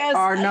Yes.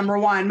 are number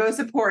one, most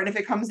important if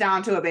it comes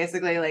down to it,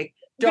 basically. Like,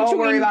 don't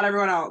worry about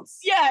everyone else.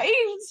 Yeah,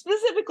 he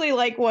specifically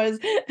like was.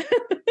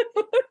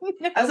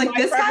 I was like,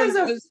 my this guy's preference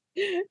a was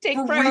take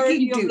freaking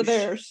priority over douche.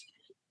 theirs.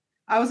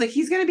 I was like,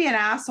 he's going to be an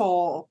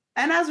asshole.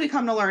 And as we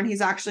come to learn,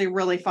 he's actually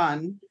really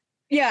fun.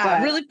 Yeah,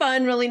 But really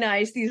fun, really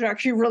nice. These are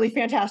actually really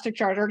fantastic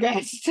charter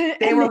guests.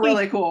 they were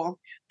really cool.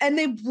 And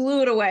they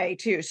blew it away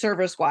too,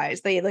 service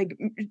wise. They like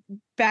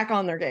back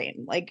on their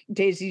game. Like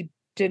Daisy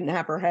didn't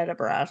have her head up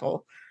her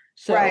asshole.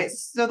 So right.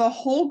 So the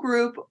whole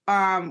group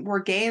were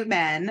gay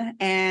men,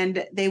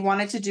 and they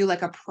wanted to do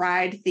like a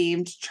pride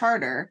themed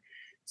charter.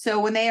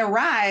 So when they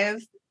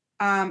arrive,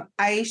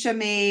 Aisha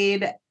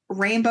made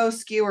rainbow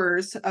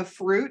skewers of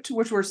fruit,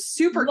 which were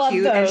super Love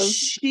cute. those. And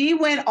she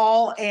went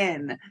all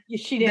in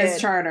she did. This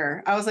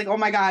charter. I was like, oh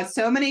my God,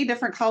 so many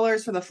different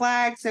colors for the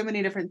flag, so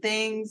many different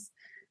things.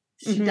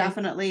 She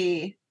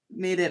definitely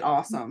made it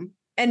awesome.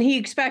 And he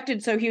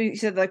expected, so he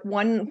said like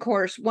one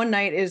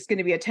night is going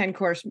to be a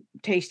 10-course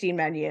tasting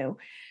menu.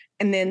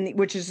 And then,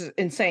 which is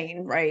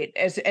insane, right?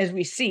 As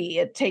we see,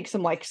 it takes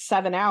them like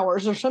 7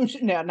 hours or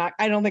something. No,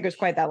 I don't think it was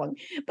quite that long,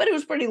 but it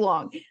was pretty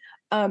long.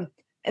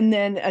 And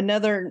then the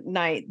other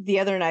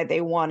night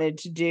they wanted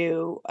to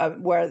do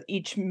where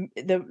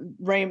the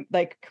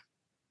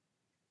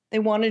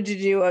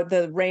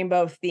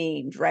rainbow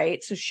themed,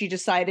 right? So she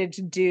decided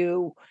to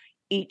do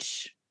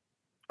each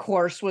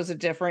course was a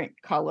different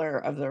color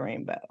of the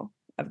rainbow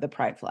of the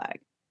pride flag.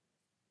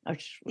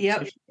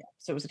 Yep.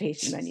 So it was a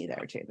tasting menu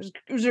there too.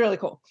 It was really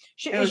cool.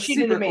 She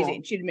did amazing.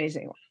 Cool. She did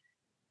amazing.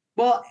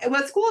 Well,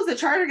 what's cool is the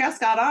charter guests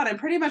got on, and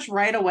pretty much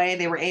right away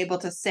they were able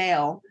to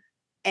sail.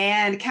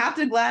 And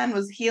Captain Glenn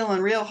was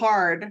heeling real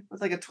hard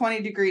with like a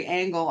 20-degree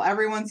angle.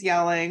 Everyone's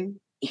yelling.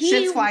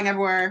 Shit's flying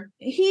everywhere.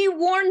 He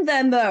warned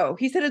them though.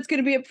 He said it's going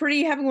to be a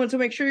pretty heavy one, so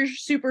make sure you're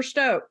super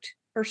stoked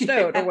or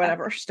stoked or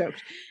whatever.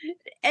 Stoked.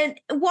 And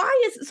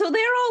so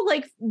they're all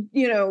like,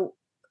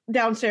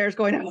 downstairs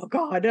going, oh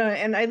God.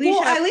 And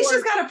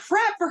Alicia's got to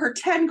prep for her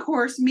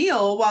 10-course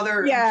meal while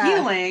they're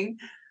healing.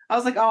 I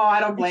was like, oh, I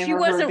don't blame her. She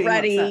wasn't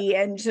ready.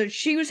 And so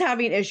she was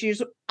having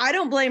issues. I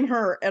don't blame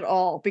her at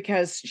all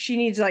because she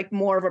needs like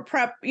more of a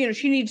prep,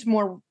 she needs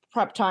more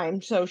prep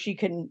time so she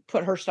can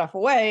put her stuff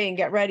away and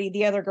get ready.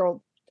 The other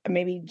girl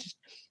maybe just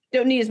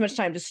don't need as much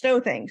time to stow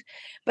things.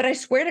 But I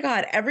swear to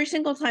God, every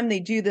single time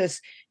they do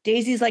this,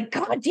 Daisy's like,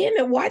 God damn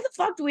it, why the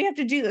fuck do we have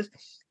to do this?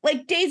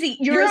 Like, Daisy,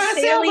 you're a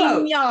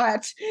sailing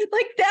yacht.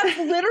 Like, that's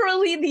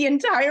literally the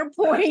entire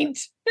point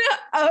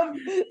of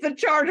the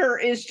charter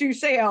is to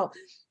sail.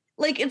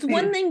 Like, it's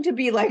one thing to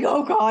be like,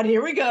 oh God,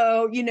 here we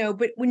go,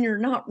 but when you're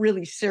not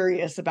really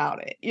serious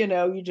about it,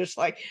 you're just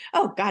like,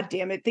 oh God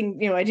damn it,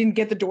 I didn't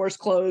get the doors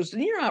closed,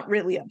 and you're not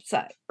really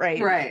upset, right?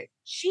 Right.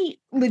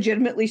 She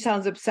legitimately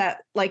sounds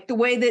upset, like the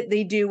way that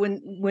they do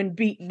when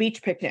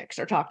beach picnics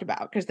are talked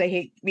about, because they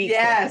hate beach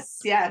picnics.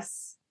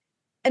 Yes.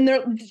 And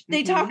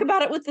they talk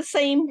about it with the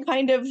same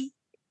kind of,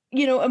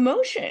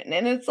 emotion.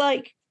 And it's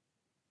like,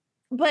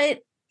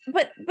 but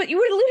you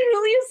were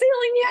literally a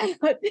sailing yacht,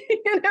 like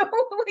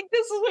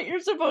this is what you're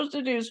supposed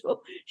to do.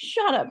 So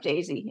shut up,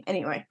 Daisy.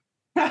 Anyway.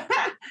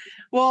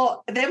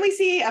 Well, then we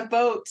see a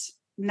boat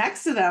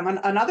next to them,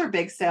 another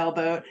big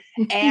sailboat.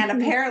 And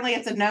apparently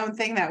it's a known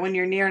thing that when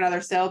you're near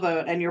another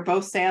sailboat and you're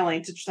both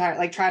sailing to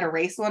try to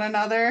race one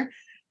another.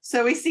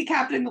 So we see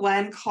Captain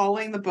Glenn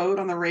calling the boat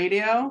on the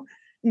radio.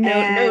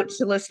 Note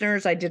to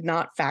listeners, I did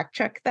not fact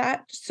check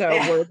that.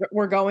 So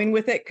we're going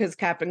with it because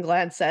Captain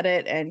Glenn said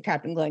it, and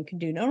Captain Glenn can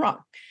do no wrong.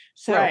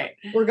 So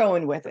we're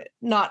going with it,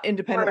 not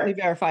independently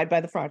verified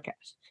by the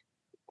broadcast.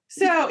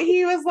 So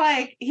he was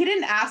like, he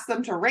didn't ask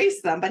them to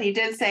race them, but he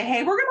did say,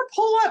 hey, we're going to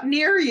pull up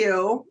near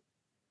you.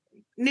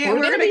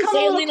 We're going to be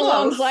sailing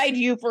alongside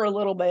you for a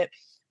little bit,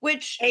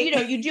 which,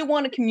 you do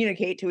want to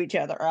communicate to each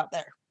other out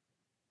there.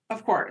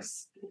 Of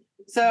course.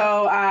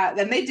 So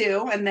then they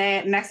do. And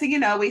then next thing you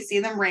know, we see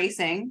them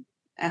racing.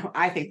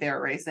 I think they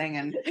were racing.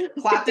 And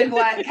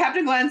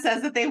Captain Glenn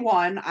says that they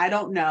won. I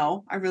don't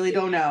know. I really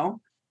don't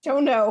know.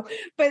 Don't know.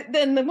 But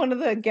then one of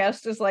the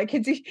guests is like,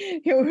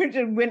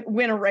 you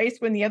win a race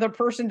when the other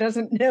person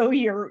doesn't know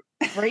you're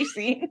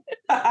racing.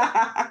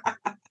 Like,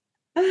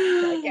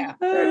 yeah.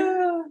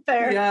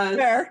 Fair. Yes.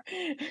 Fair.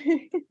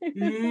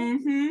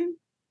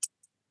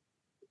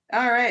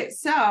 All right.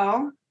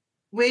 So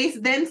we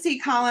then see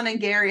Colin and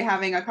Gary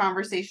having a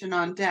conversation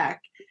on deck.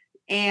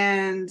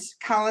 And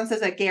Colin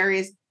says that Gary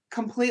is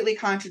completely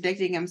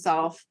contradicting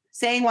himself,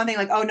 saying one thing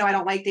like, oh no, I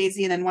don't like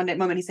Daisy. And then one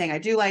moment he's saying, I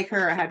do like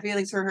her. I had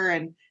feelings for her.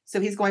 And so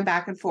he's going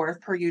back and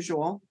forth per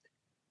usual.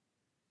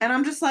 And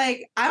I'm just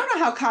like, I don't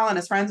know how Colin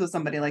is friends with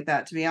somebody like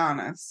that, to be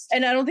honest.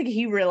 And I don't think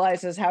he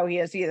realizes how he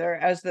is either.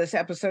 As this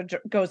episode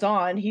goes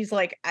on, he's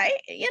like,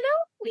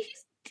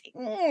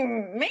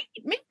 maybe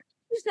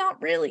he's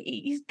not really,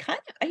 he's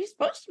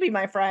supposed to be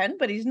my friend,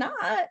 but he's not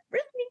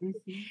really.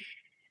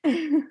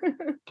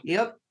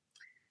 Yep.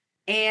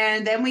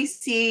 And then we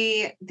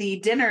see the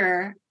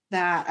dinner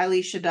that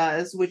Alicia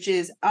does, which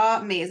is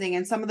amazing.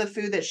 And some of the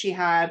food that she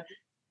had,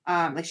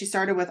 like she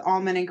started with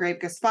almond and grape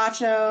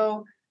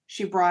gazpacho.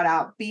 She brought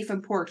out beef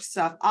and pork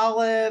stuffed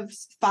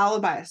olives,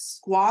 followed by a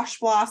squash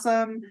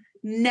blossom.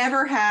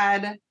 Never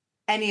had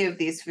any of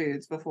these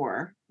foods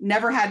before.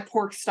 Never had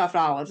pork stuffed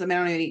olives. I mean,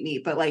 I don't even eat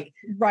meat, but like,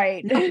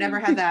 Right. no, never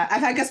had that.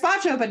 I've had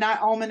gazpacho, but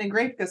not almond and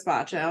grape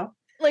gazpacho.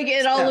 Like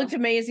it all So- looked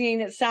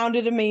amazing. It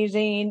sounded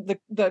amazing.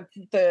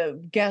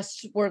 The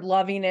guests were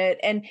loving it.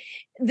 And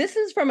this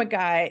is from a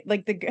guy,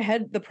 like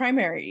the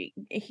primary,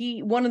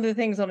 one of the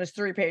things on his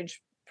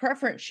 3-page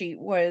preference sheet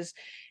was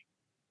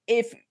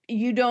if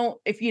you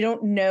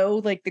don't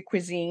know like the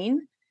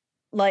cuisine,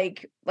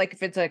 like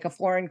if it's like a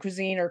foreign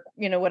cuisine or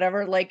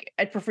whatever, like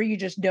I'd prefer you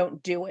just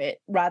don't do it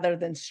rather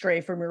than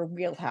stray from your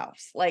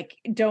wheelhouse. Like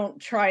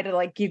don't try to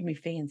like give me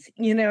fancy,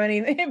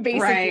 anything basically.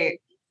 Right.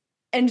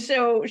 And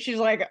so she's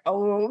like,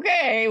 oh,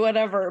 okay,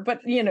 whatever. But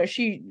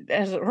she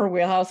has her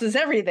wheelhouse is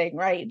everything,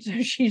 right?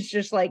 So she's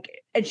just like,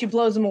 and she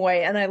blows him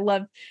away. And I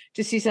love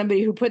to see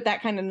somebody who put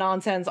that kind of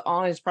nonsense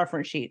on his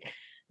preference sheet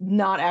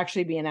not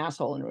actually be an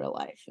asshole in real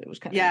life. It was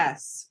kind of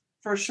yes,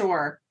 for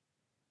sure.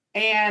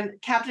 And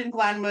Captain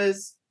Glenn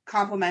was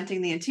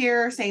complimenting the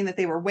interior, saying that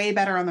they were way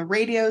better on the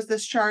radios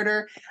this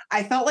charter.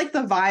 I felt like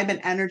the vibe and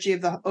energy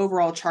of the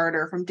overall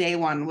charter from day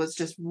one was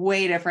just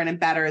way different and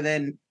better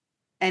than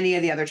any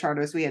of the other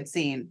charters we had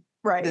seen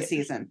this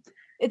season.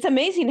 It's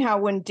amazing how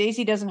when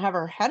Daisy doesn't have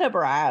her head up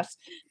her ass,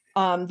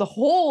 the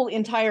whole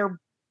entire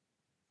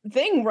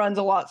thing runs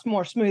a lot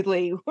more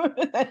smoothly.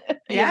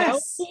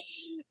 Yes.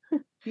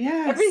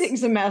 Yes.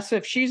 Everything's a mess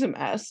if she's a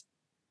mess.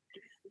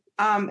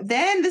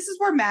 Then this is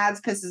where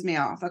Mads pisses me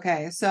off.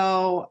 Okay.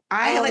 So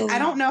I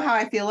don't know how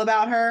I feel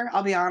about her.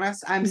 I'll be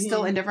honest. I'm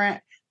still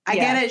indifferent. I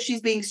get it.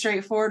 She's being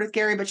straightforward with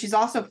Gary, but she's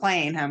also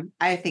playing him.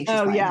 I think she's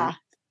playing him.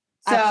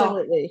 So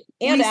absolutely.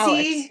 And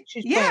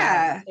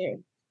Alex.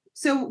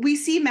 So we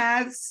see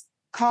Mads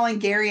calling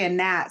Gary a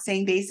gnat,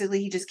 saying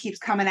basically he just keeps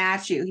coming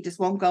at you. He just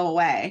won't go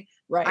away.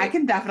 Right. I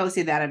can definitely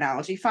see that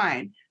analogy.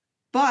 Fine.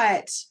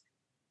 But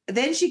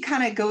then she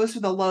kind of goes for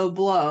the low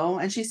blow.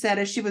 And she said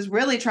if she was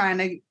really trying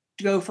to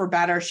go for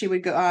better, she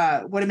would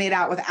go would have made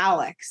out with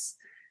Alex.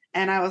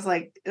 And I was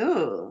like,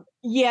 ooh.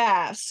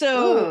 Yeah.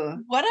 So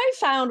what I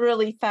found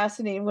really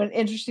fascinating and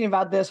interesting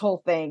about this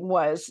whole thing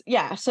was,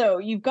 so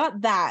you've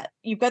got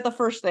the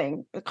first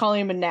thing, calling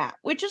him a gnat,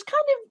 which is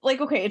kind of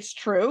like, okay, it's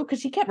true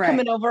because he kept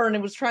coming over and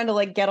it was trying to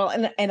like get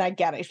on, and I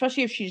get it,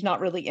 especially if she's not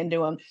really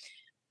into him,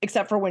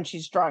 except for when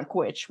she's drunk,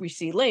 which we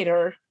see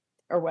later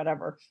or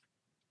whatever,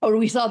 or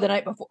we saw the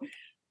night before.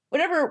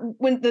 Whatever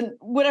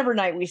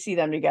night we see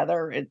them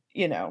together, and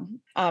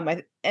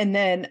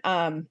then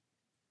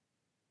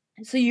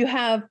so you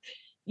have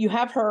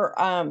her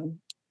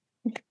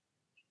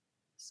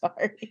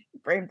sorry,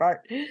 brain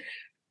fart.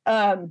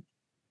 And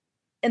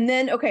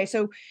then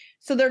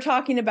so they're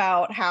talking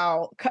about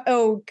how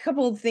a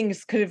couple of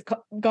things could have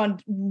gone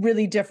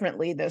really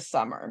differently this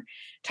summer,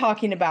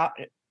 talking about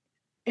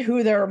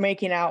who they're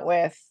making out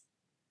with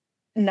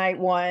night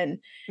one,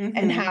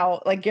 and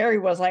how like Gary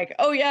was like,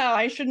 oh yeah,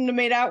 I shouldn't have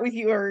made out with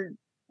you, or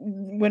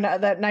when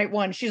that night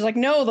one, she's like,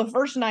 no, the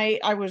first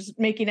night I was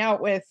making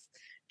out with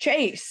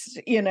Chase,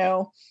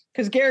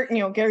 because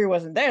Gary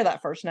wasn't there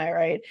that first night,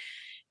 right?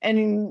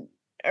 And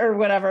or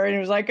whatever, and it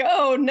was like,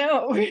 oh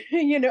no,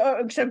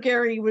 except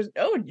Gary was,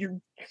 oh, you're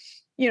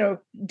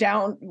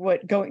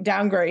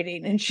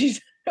downgrading, and she's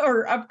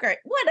or upgrade,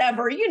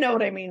 whatever, you know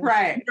what I mean,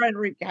 right? I'm trying to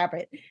recap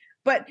it.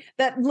 But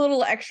that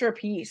little extra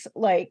piece,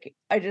 like,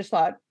 I just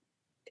thought,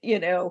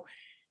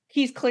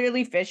 he's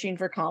clearly fishing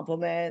for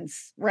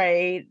compliments,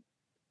 right?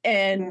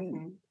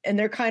 And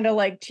they're kind of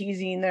like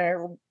teasing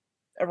their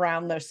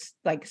around this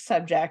like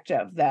subject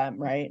of them,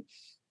 right?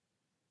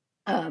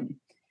 But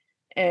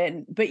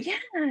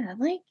yeah,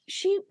 like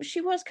she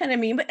was kind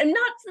of mean, but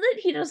not that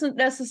he doesn't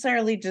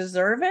necessarily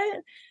deserve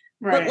it,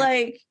 right? But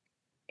like,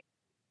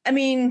 I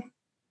mean,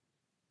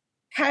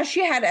 has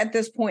she at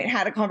this point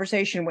had a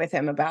conversation with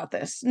him about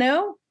this?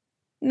 No,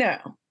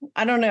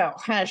 I don't know.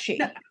 Has she?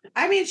 No.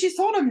 I mean, she's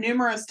told him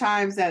numerous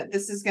times that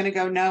this is going to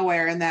go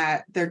nowhere and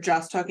that they're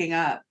just hooking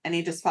up, and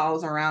he just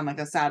follows around like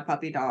a sad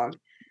puppy dog.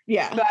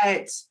 Yeah.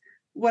 But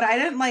what I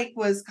didn't like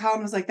was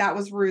Colin was like, that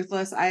was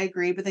ruthless. I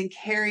agree. But then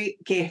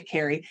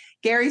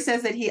Gary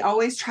says that he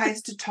always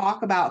tries to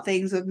talk about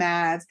things with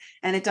Mads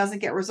and it doesn't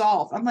get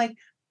resolved. I'm like,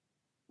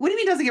 what do you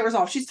mean doesn't get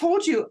resolved? She's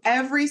told you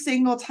every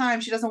single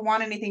time she doesn't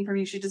want anything from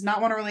you. She does not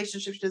want a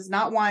relationship. She does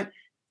not want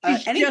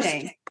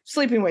anything. Just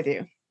sleeping with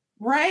you.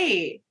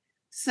 Right.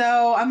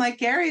 So I'm like,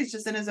 Gary's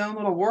just in his own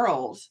little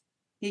world.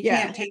 He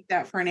can't take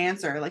that for an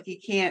answer. Like he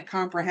can't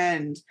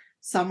comprehend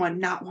someone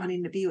not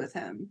wanting to be with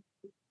him.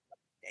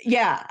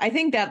 Yeah, I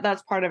think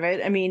that's part of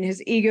it. I mean,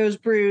 his ego's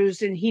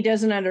bruised and he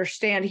doesn't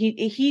understand.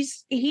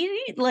 He's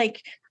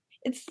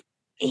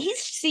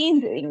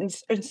seen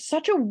things in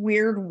such a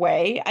weird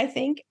way. I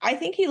think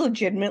he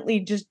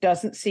legitimately just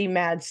doesn't see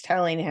Mads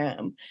telling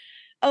him,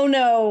 oh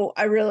no,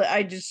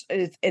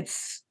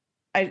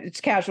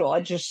 it's casual.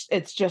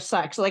 It's just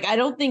sex. Like, I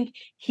don't think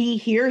he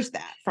hears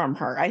that from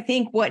her. I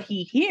think what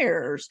he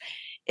hears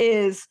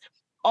is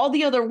all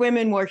the other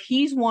women where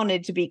he's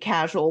wanted to be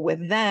casual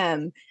with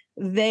them,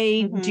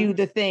 they do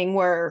the thing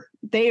where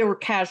they were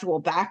casual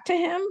back to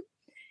him.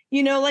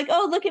 Like,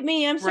 oh, look at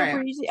me, I'm so Right.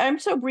 breezy. I'm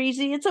so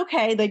breezy. It's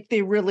okay. Like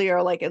they really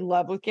are like in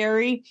love with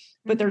Gary,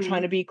 but they're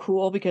trying to be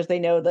cool because they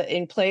know that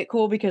and play it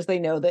cool because they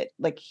know that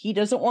like he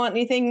doesn't want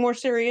anything more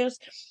serious.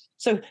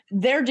 So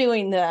they're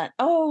doing that.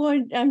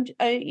 Oh,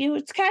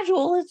 it's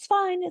casual. It's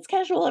fine. It's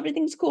casual.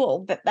 Everything's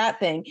cool. That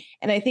thing.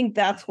 And I think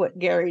that's what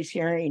Gary's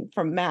hearing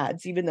from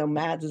Mads, even though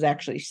Mads is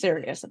actually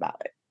serious about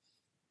it.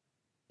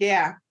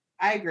 Yeah,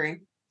 I agree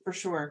for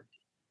sure.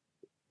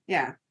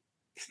 Yeah.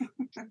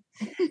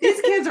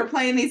 These kids are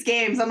playing these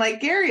games. I'm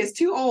like, Gary is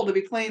too old to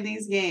be playing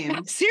these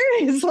games.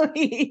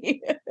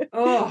 Seriously.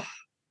 Oh,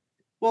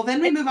 well,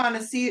 then we move on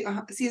to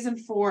season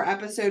 4,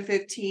 episode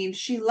 15.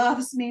 She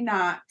Loves Me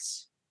Not.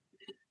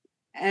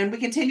 And we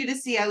continue to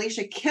see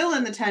Alicia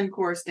killing the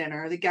 10-course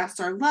dinner. The guests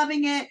are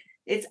loving it.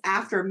 It's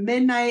after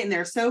midnight and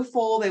they're so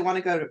full they want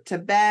to go to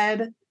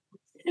bed.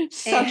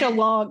 Such a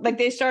long, like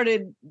they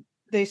started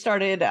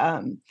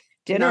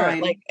dinner at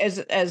 9. like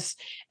as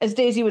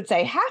Daisy would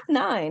say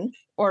 9:30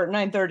 or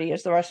 9:30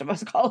 as the rest of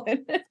us call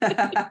it.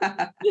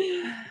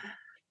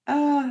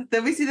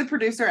 Then we see the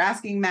producer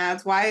asking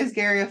Mads, why is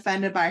Gary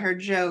offended by her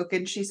joke?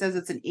 And she says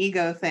it's an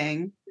ego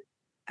thing.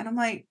 And I'm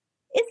like,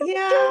 It's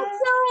yeah. a joke.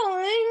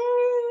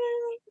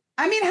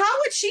 I mean, how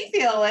would she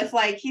feel if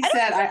like he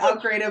said I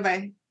upgraded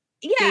by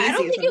Yeah, Daisy I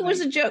don't think it was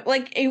a joke.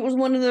 Like it was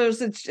one of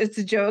those. It's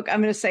a joke.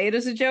 I'm going to say it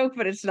as a joke,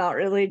 but it's not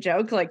really a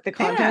joke. Like the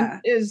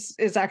content is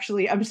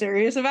actually I'm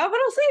serious about, but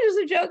I'll say it as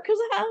a joke because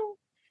how?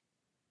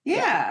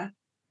 Yeah.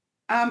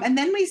 And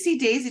then we see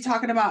Daisy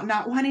talking about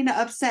not wanting to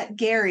upset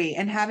Gary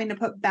and having to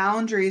put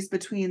boundaries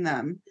between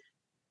them.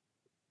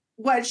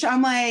 Which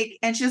I'm like,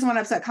 and she doesn't want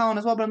to upset Colin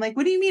as well. But I'm like,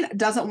 what do you mean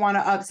doesn't want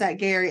to upset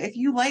Gary? If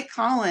you like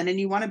Colin and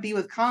you want to be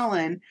with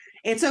Colin,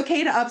 it's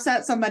okay to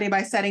upset somebody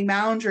by setting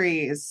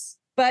boundaries.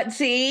 But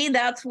see,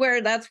 that's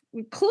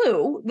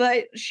clue.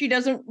 But she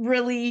doesn't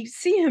really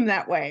see him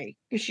that way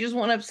because she doesn't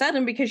want to upset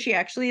him because she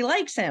actually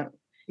likes him.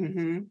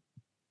 Mm-hmm.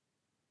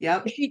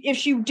 Yep. If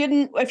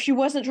she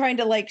wasn't trying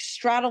to like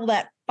straddle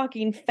that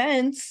fucking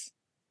fence,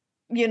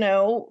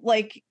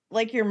 like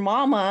your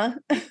mama.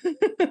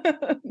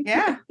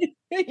 Yeah.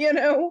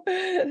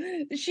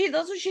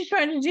 That's what she's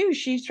trying to do.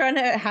 She's trying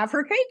to have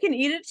her cake and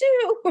eat it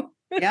too.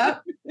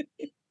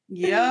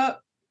 Yep.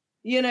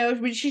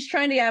 But she's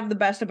trying to have the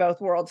best of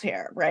both worlds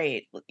here,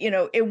 right?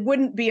 It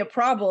wouldn't be a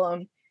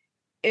problem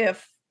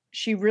if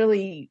she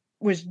really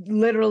was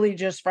literally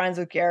just friends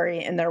with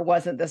Gary and there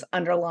wasn't this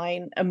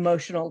underlying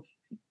emotional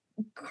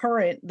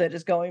current that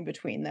is going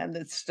between them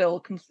that still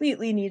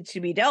completely needs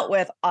to be dealt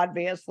with,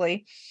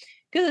 obviously.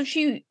 Because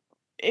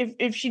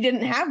if she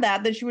didn't have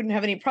that, then she wouldn't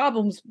have any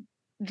problems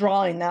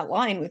drawing that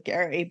line with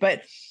Gary.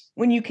 But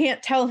when you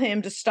can't tell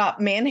him to stop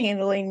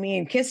manhandling me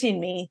and kissing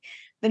me,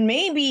 then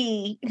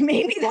maybe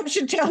that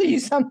should tell you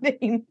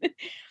something.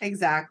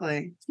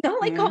 Exactly. It's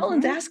not like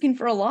Colin's asking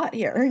for a lot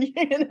here,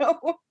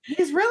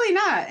 He's really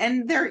not.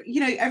 And they're,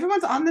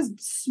 everyone's on this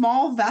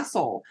small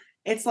vessel.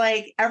 It's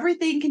like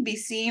everything can be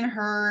seen,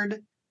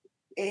 heard.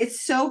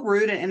 It's so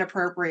rude and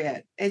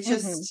inappropriate. It's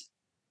just,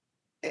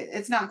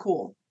 it's not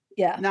cool.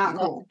 Yeah. Not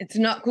cool. It's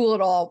not cool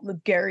at all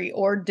with Gary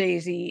or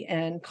Daisy,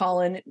 and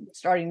Colin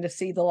starting to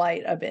see the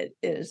light of it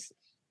is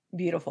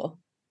beautiful.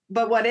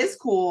 But what is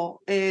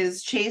cool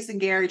is Chase and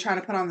Gary trying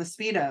to put on the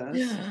Speedos.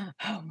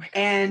 Oh my God.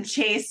 And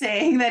Chase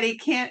saying that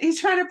he's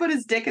trying to put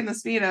his dick in the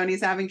Speedo and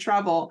he's having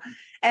trouble.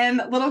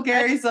 And little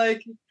Gary's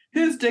like,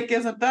 his dick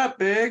isn't that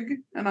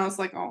big. And I was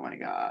like, oh my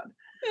God.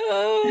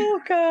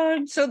 Oh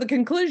God. So the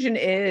conclusion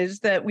is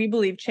that we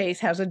believe Chase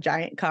has a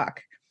giant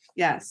cock.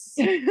 Yes.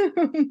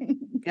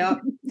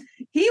 Yep.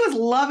 He was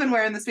loving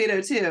wearing the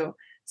Speedo too.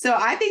 So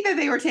I think that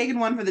they were taking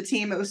one for the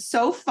team. It was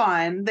so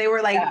fun. They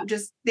were like,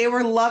 they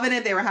were loving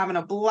it. They were having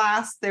a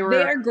blast. They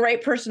are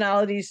great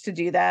personalities to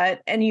do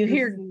that. And you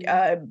hear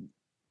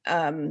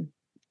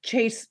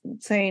Chase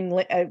saying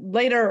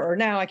later or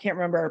now, I can't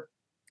remember,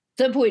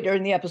 some point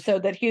during the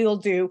episode that he's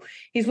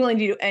willing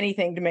to do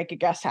anything to make a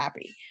guest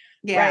happy.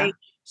 Yeah. Right.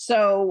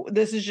 So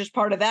this is just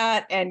part of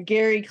that. And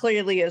Gary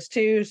clearly is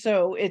too.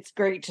 So it's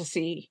great to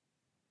see.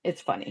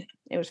 It's funny.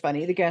 It was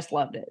funny. The guests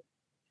loved it.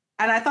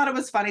 And I thought it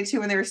was funny too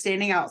when they were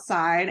standing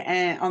outside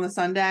and on the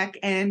sun deck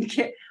and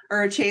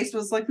Chase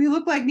was like, we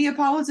look like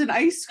Neapolitan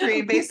ice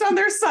cream based on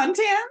their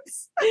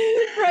suntans.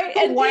 Right.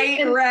 And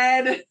white,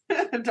 red,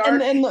 dark.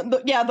 And then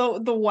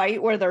the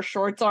white where their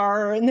shorts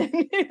are and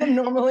then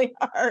normally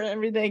are and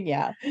everything.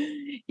 Yeah.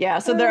 Yeah.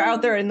 So they're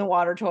out there in the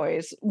water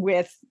toys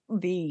with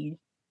the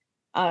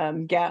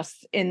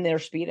guests in their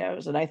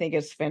Speedos, and I think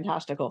it's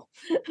fantastical.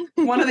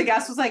 One of the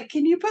guests was like,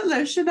 can you put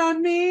lotion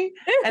on me?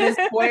 And his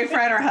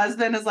boyfriend or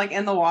husband is like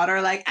in the water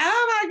like,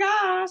 oh my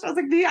gosh. I was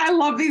like, I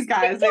love these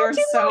guys. They were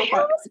so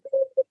fun.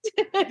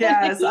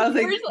 Yes. I was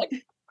like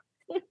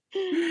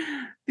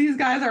these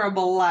guys are a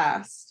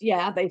blast.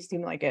 Yeah, they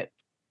seem like it.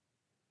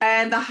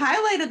 And the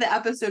highlight of the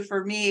episode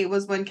for me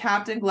was when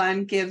Captain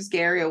Glenn gives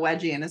Gary a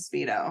wedgie in a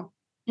Speedo.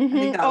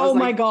 Oh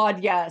my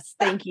God, yes.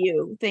 Thank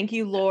you. Thank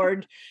you,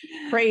 Lord.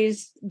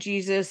 Praise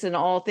Jesus and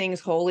all things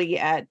holy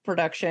at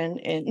production.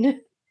 And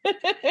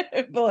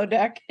below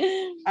deck.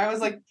 I was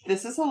like,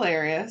 this is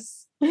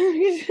hilarious.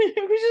 We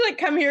just like,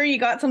 come here, you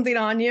got something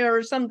on you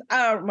or something.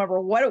 I don't remember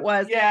what it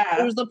was. Yeah.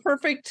 It was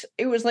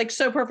like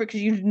so perfect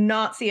because you did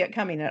not see it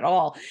coming at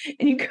all.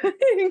 And you could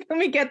let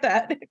me get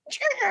that.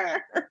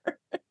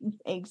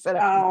 Yanks it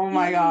up. Oh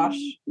my gosh.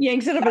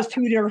 Yanks it up as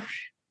tutor.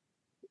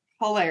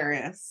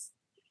 Hilarious.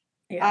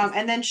 Yes.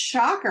 And then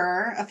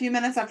shocker, a few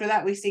minutes after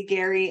that, we see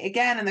Gary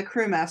again in the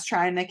crew mess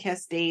trying to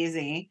kiss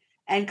Daisy.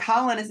 And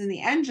Colin is in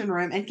the engine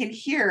room and can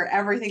hear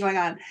everything going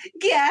on.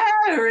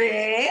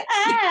 Gary!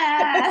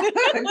 Ah,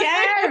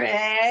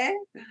 Gary!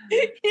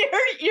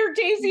 Your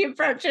Daisy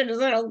impression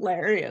is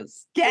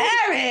hilarious.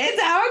 Gary,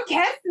 don't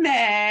kiss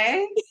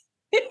me!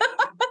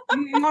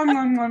 Mwah,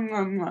 mwah, mwah,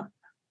 mwah,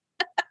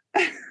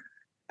 mwah.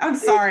 I'm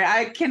sorry,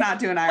 I cannot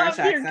do an Irish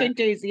Love your accent.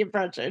 good Daisy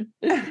impression.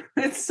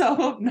 It's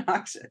so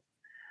obnoxious.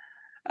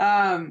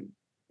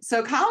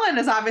 So Colin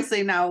is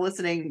obviously now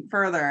listening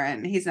further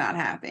and he's not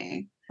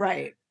happy.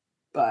 Right.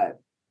 But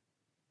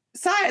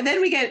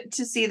then we get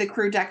to see the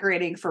crew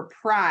decorating for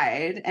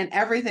Pride, and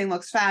everything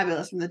looks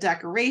fabulous, from the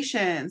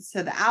decorations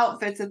to the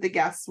outfits that the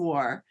guests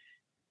wore.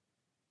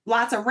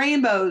 Lots of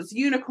rainbows,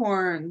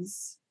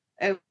 unicorns.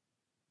 It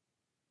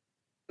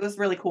was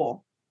really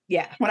cool.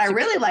 Yeah. What I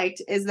really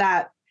liked is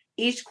that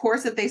each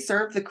course that they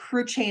served, the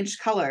crew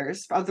changed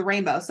colors of the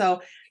rainbow.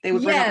 So they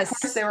would bring up a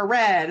course, they were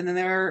red, and then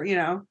they were,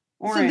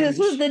 orange. So this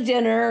was the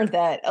dinner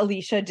that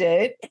Alicia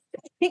did.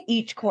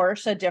 Each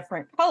course a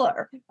different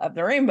color of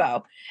the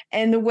rainbow.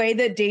 And the way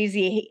that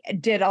Daisy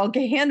did, I'll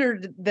hand her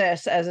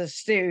this as a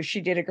stew. She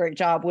did a great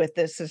job with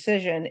this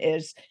decision,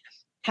 is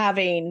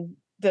having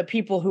the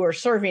people who are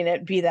serving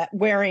it be that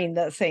wearing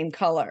the same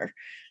color.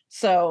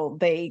 So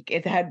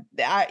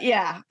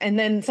and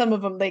then some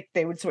of them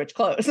they would switch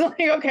clothes. Like,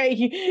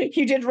 okay,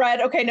 you did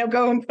red. Okay, now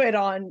go and put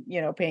on,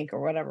 pink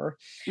or whatever.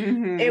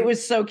 Mm-hmm. It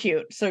was so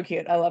cute. So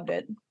cute. I loved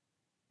it.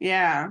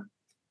 Yeah.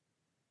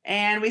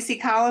 And we see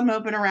Colin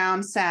moping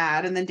around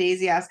sad, and then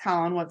Daisy asks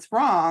Colin what's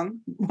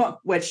wrong,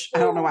 which I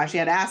don't know why she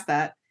had asked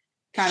that.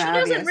 Kind of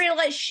obvious.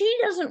 She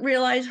doesn't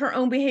realize her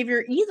own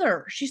behavior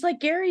either. She's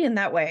like Gary in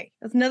that way.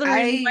 That's another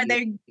reason why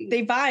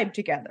they vibe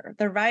together.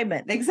 They're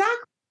vibing.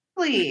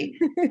 Exactly.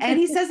 And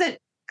he says that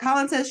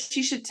Colin says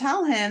she should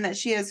tell him that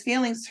she has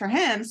feelings for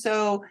him,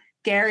 so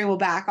Gary will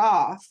back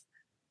off.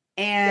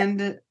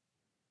 And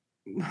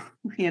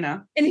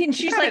and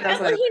she's like,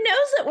 well, he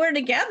knows that we're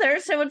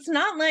together, so it's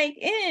not like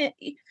then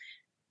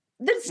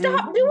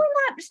stop doing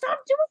that. Stop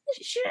doing this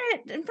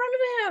shit in front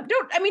of him.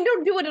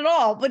 Don't do it at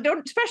all, but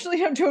especially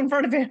don't do it in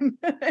front of him.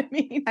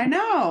 I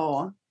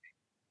know.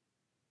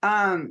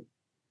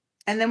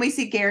 And then we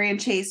see Gary and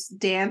Chase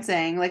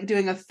dancing, like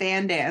doing a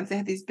fan dance. They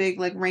had these big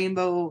like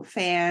rainbow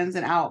fans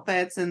and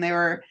outfits, and they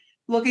were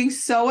looking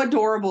so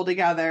adorable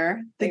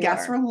together. The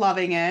guests were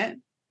loving it.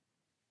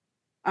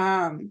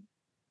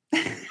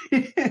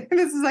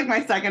 This is like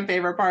my second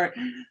favorite part.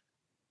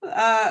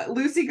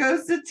 Lucy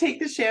goes to take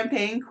the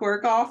champagne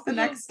cork off the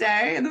next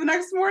day, and the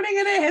next morning,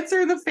 and it hits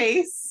her in the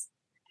face.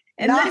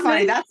 And not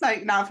funny. That's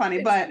like not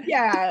funny, but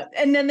yeah.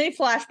 And then they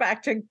flash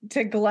back to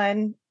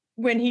Glenn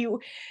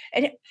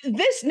and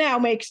this now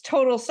makes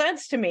total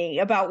sense to me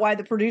about why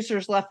the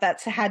producers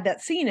had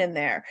that scene in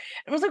there.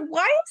 I was like,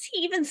 why is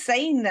he even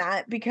saying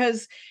that?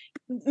 Because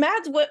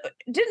Mads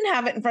didn't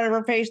have it in front of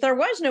her face. There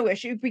was no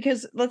issue,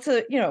 because let's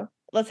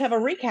have a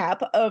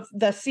recap of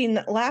the scene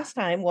that last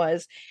time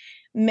was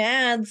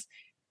Mads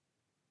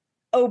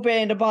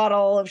opened a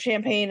bottle of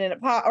champagne and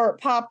it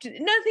popped.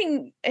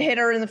 Nothing hit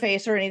her in the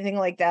face or anything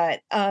like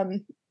that.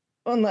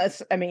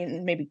 Unless,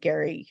 maybe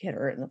Gary hit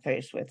her in the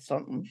face with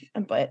something,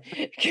 but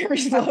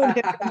Gary's loaded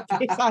in the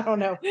face. I don't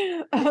know.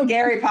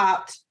 Gary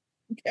popped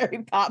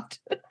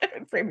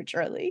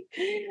prematurely.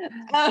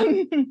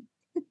 And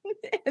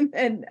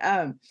then,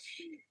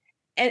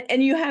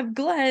 and you have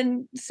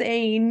Glenn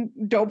saying,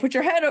 "Don't put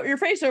your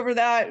face over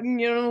that," and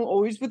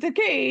always with the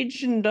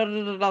cage, and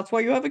that's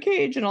why you have a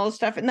cage and all this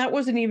stuff. And that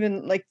wasn't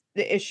even like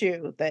the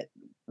issue that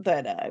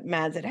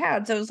Mads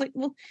had. So I was like,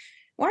 well,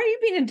 why are you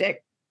being a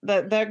dick?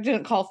 That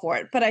didn't call for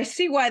it. But I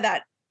see why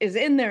that is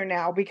in there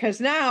now, because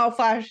now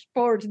flash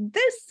forward to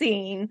this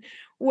scene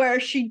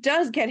where she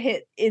does get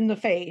hit in the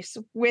face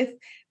with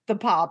the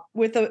pop,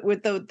 with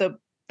the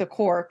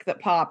cork that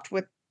popped,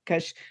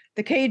 because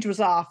the cage was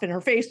off and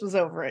her face was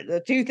over it. The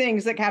two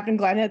things that Captain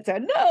Glenn had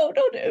said, no,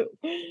 don't do.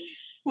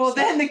 Well,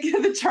 then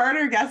the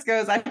charter guest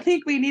goes, I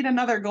think we need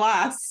another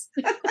glass.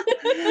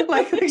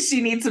 like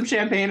she needs some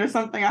champagne or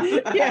something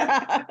after that.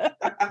 Yeah.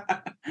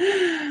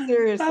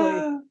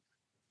 Seriously.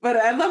 But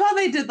I love how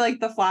they did like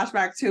the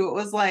flashback too. It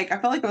was like,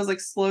 I felt like it was like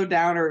slowed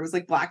down, or it was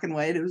like black and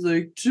white. It was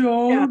like,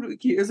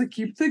 it was like,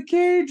 keep the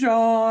cage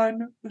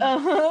on. It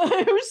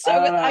was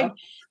so good.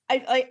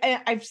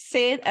 I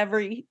say it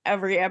every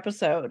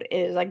episode,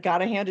 is I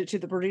gotta hand it to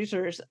the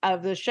producers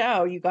of the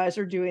show. You guys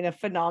are doing a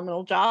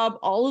phenomenal job.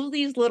 All of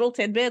these little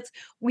tidbits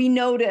we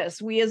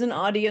notice. We as an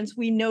audience,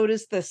 we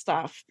notice this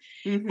stuff,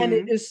 and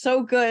it is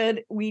so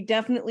good. We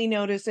definitely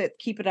notice it.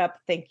 Keep it up.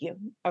 Thank you.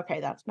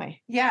 Okay, that's my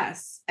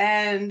yes.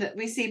 And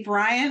we see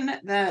Brian,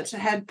 the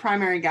head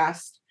primary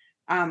guest,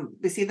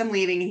 We see them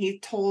leaving, and he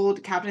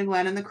told Captain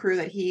Glenn and the crew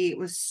that he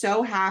was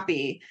so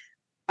happy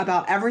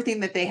about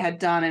everything that they had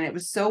done, and it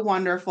was so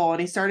wonderful,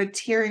 and he started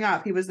tearing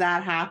up. He was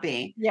that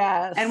happy.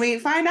 Yes. And we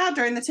find out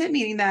during the tip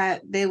meeting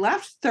that they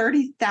left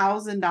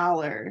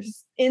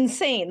 $30,000.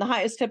 Insane. The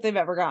highest tip they've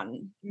ever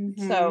gotten.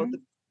 So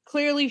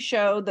clearly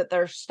showed that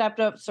their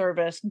stepped up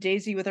service,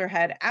 Daisy with her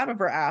head out of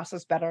her ass,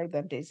 is better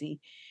than Daisy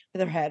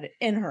with her head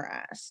in her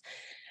ass.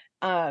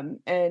 And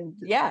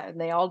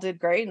they all did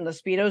great, and the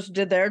Speedos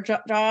did their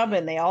job,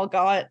 and they all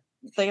got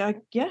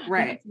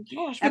right.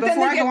 Gosh, and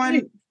before I go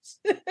on,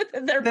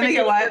 they're then they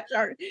get what?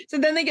 So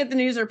then they get the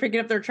news they're picking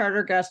up their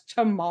charter guest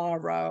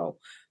tomorrow.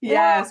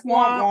 Yes,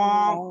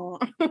 wah, wah.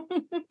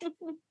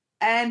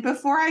 And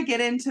before I get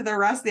into the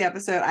rest of the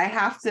episode, I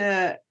have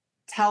to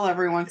tell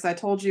everyone, because I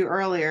told you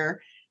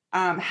earlier,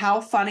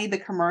 how funny the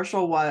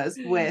commercial was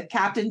with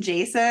Captain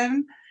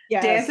Jason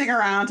dancing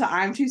around to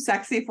 "I'm Too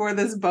Sexy for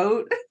This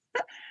Boat."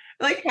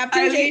 Like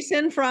Captain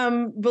Jason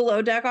from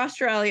Below Deck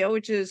Australia,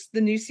 which is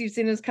the new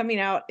season is coming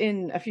out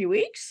in a few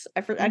weeks.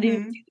 I didn't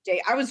even see the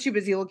date. I was too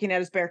busy looking at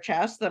his bare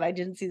chest that I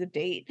didn't see the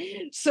date.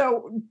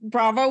 So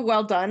bravo,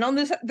 well done on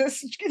this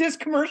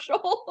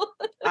commercial.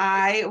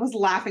 I was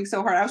laughing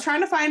so hard. I was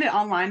trying to find it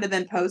online to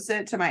then post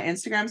it to my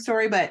Instagram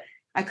story, but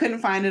I couldn't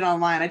find it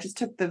online. I just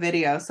took the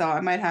video, so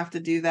I might have to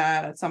do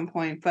that at some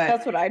point. But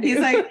that's what I do. He's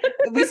like,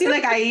 we see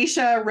like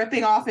Aisha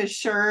ripping off his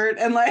shirt,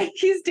 and like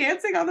he's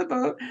dancing on the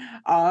boat.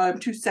 I'm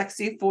too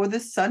sexy for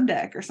this sun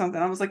deck or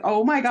something. I was like,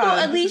 oh my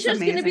god. So Alicia's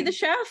going to be the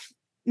chef?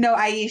 No,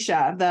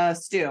 Aisha, the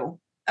stew.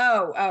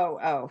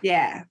 Oh.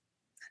 Yeah,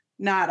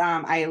 not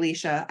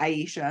Aisha.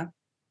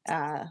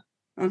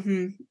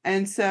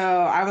 And so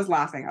I was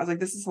laughing. I was like,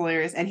 this is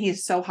hilarious. And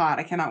he's so hot.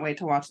 I cannot wait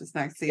to watch this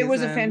next season. It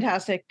was a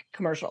fantastic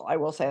commercial. I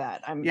will say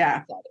that. I'm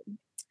excited.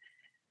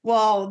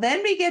 Well,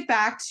 then we get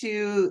back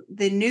to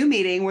the new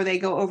meeting where they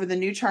go over the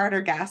new charter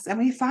guests, and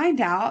we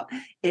find out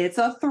it's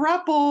a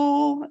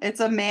throuple. It's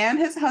a man,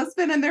 his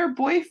husband, and their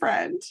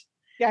boyfriend.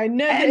 Yeah, I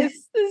know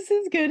this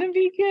is gonna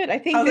be good. I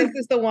think this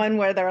is the one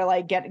where they're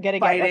like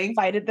getting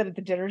fighted at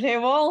the dinner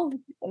table.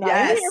 And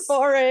I'm here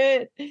for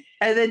it.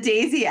 And then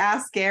Daisy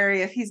asked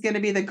Gary if he's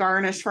gonna be the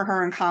garnish for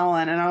her and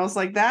Colin, and I was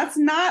like, that's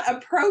not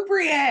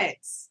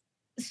appropriate.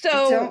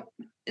 So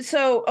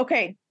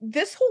okay,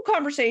 this whole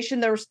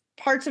conversation, there was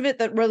parts of it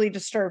that really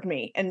disturbed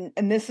me, and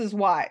this is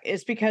why.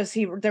 Is because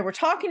they were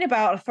talking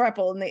about a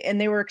throuple,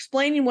 and they were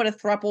explaining what a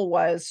throuple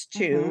was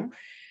to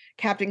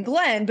Captain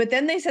Glenn, but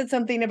then they said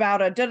something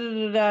about a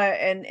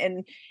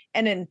and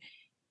an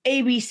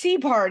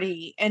ABC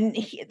party, and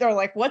they're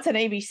like, "What's an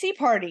ABC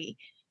party?"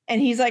 And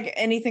he's like,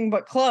 "Anything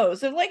but clothes."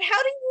 They're like,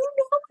 "How do you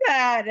know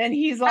that?" And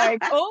he's like,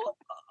 "Oh."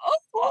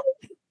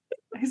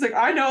 He's like,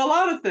 "I know a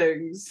lot of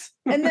things."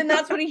 And then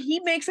that's when he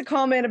makes a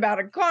comment about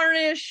a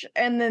garnish,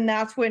 and then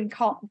that's when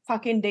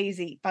fucking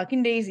Daisy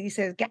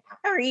says,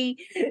 "Gary,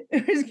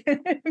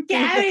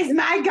 Gary's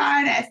my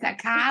garnish to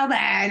Colin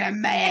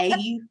and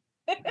me."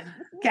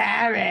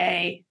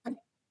 Gary.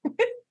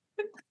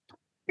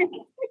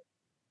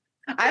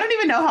 I don't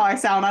even know how I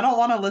sound. I don't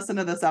want to listen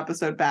to this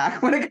episode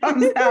back when it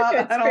comes out.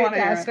 I don't want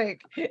to hear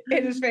it.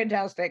 It is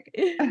fantastic.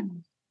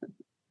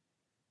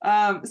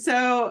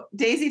 So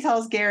Daisy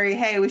tells Gary,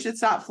 "Hey, we should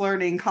stop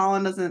flirting.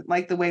 Colin doesn't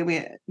like the way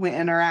we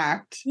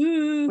interact,"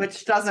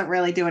 which doesn't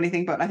really do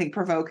anything but I think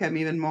provoke him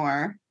even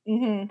more.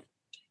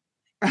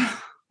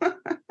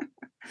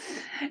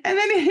 And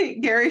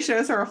then Gary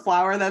shows her a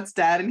flower that's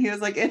dead, and he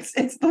was like, it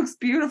looks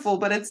beautiful,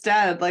 but it's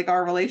dead, like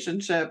our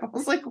relationship. I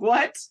was like,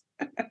 what?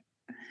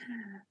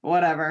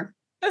 Whatever.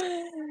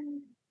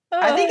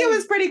 I think it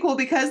was pretty cool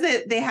because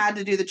they had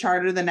to do the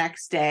charter the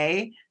next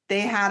day.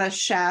 They had a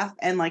chef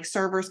and like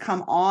servers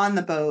come on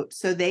the boat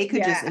so they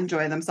could just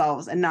enjoy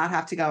themselves and not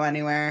have to go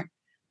anywhere.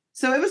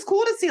 So it was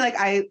cool to see like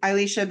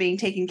Alicia being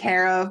taken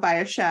care of by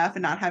a chef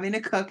and not having to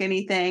cook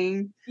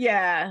anything.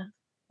 Yeah.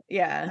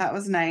 That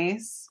was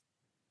nice.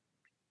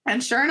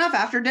 And sure enough,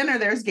 after dinner,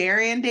 there's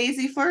Gary and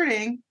Daisy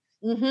flirting.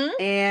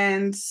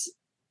 And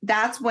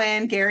that's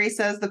when Gary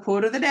says the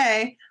quote of the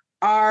day,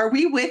 "Are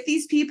we with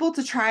these people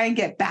to try and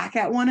get back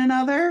at one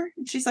another?"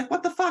 And she's like,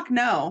 "What the fuck?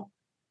 No."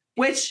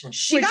 Which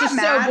got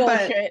mad, so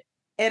but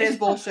it is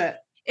bullshit.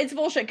 It's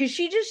bullshit because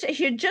she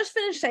had just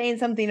finished saying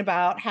something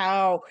about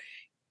how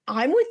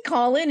I'm with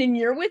Colin and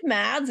you're with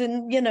Mads,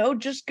 and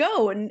just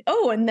go. And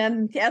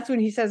then that's when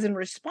he says in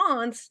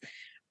response,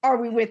 "Are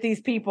we with these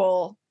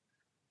people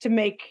to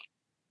make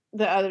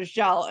the others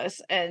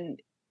jealous?"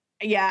 And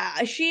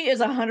yeah, she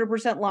is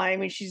 100% lying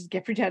when she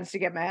pretends to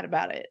get mad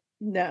about it.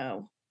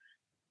 No,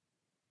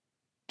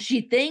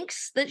 she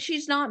thinks that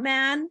she's not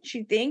mad.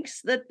 She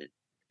thinks that,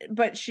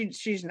 but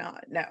she's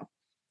not. No,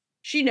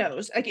 she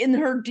knows, like in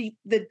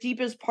the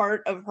deepest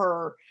part of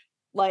her,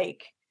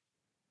 like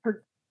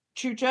her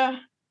cooter,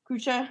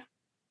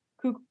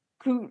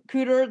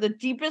 the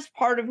deepest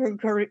part of her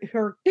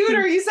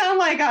cooter. You sound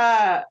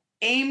like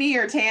Amy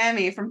or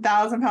Tammy from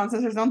Thousand Pound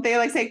Sisters. Don't they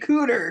like say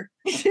cooter?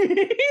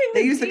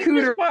 They use the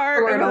cooter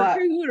part word of a lot.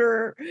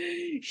 Cooter.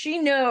 She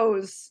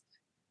knows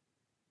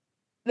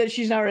that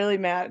she's not really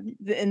mad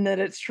and that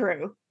it's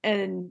true.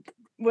 And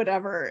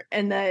whatever,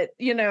 and that,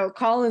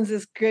 Colin's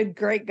this good,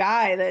 great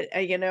guy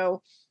that,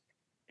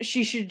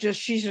 she's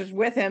just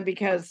with him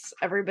because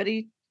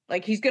everybody,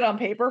 like, he's good on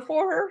paper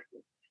for her.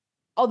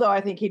 Although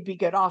I think he'd be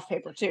good off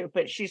paper too,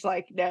 but she's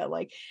like, no,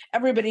 like,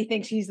 everybody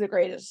thinks he's the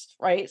greatest,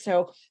 right?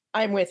 So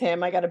I'm with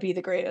him. I got to be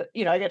the greatest,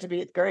 I got to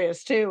be the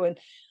greatest too. And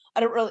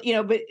I don't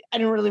really, but I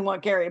don't really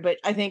want Gary, but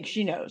I think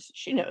she knows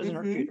in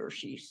her cooter,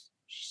 she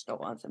still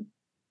wants him.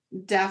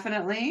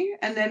 Definitely.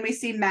 And then we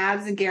see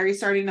Mads and Gary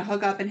starting to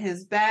hook up in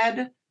his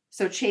bed.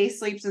 So Chase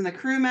sleeps in the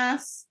crew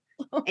mess,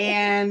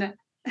 and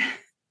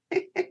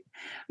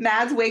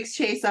Mads wakes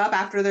Chase up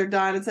after they're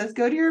done and says,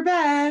 go to your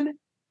bed.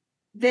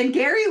 Then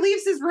Gary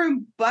leaves his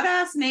room butt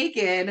ass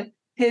naked.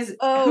 His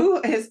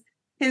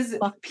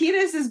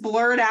penis is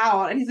blurred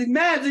out, and he's like,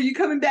 Mads, are you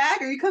coming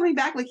back? Are you coming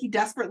back? Like, he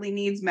desperately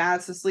needs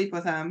Mads to sleep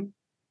with him.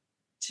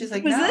 She's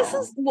like, no. This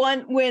is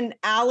one when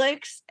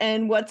Alex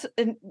and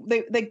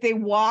they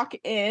walk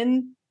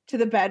in to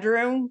the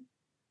bedroom,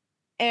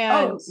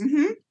 and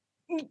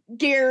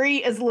Gary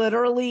is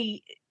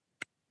literally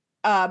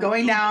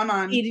going down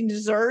on eating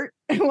dessert.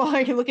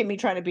 Well, you look at me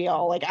trying to be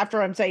all like, after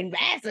I'm saying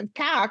massive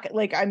cock,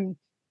 like I'm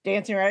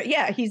dancing around.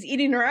 Yeah, he's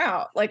eating her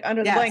out like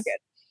under the blanket.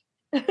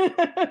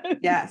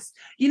 Yes.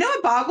 You know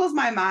what boggles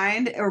my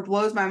mind or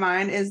blows my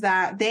mind is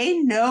that they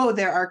know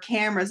there are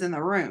cameras in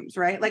the rooms,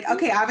 right? Like,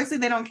 okay, obviously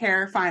they don't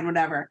care, fine,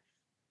 whatever.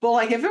 But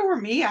like, if it were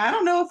me, I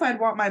don't know if I'd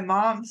want my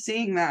mom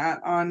seeing that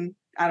on,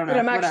 I don't know. But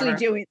I'm whatever. actually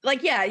doing,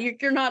 like, yeah,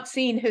 you're not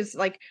seeing his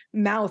like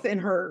mouth in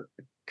her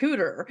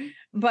cooter,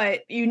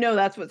 but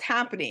that's what's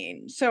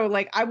happening. So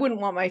like, I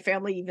wouldn't want my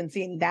family even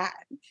seeing that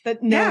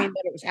knowing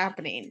that it was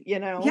happening,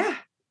 Yeah.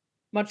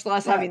 Much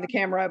less having the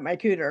camera at my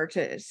cooter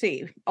to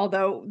see.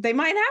 Although they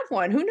might have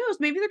one. Who knows?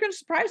 Maybe they're going to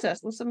surprise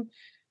us with some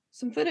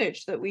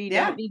footage that we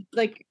don't need.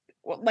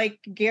 Like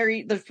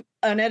Gary, the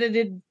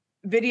unedited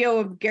video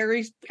of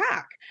Gary's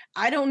cock.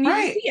 I don't need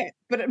to see it,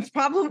 but it's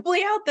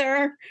probably out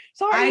there.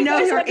 Sorry, I know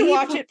you have to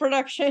watch it.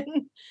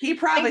 Production. He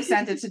probably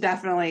sent it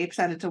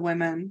to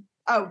women.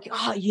 Oh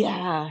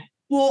yeah.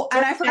 Well,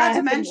 and I forgot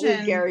to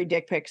mention Gary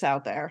dick pics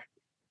out there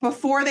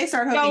before they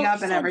start hooking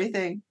up and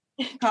everything.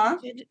 Huh?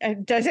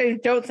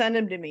 Don't send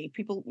them to me.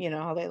 People,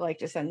 how they like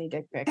to send me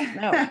dick pics.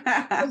 No,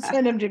 don't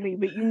send them to me.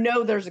 But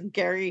there's a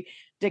Gary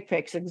dick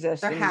pics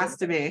exist. There has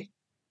to be.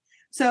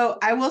 So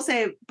I will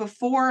say,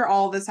 before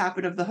all this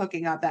happened of the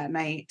hooking up that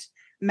night,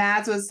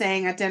 Mads was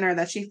saying at dinner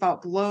that she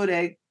felt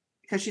bloated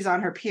because she's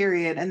on her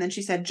period, and then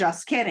she said,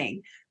 "Just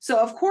kidding." So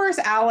of course,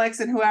 Alex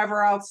and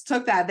whoever else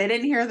took that. They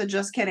didn't hear the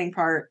 "just kidding"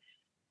 part.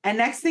 And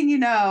next thing you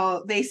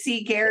know, they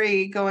see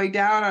Gary going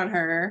down on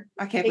her.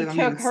 I can't believe I'm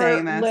even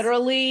saying this.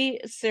 Literally,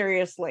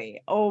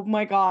 seriously. Oh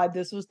my God,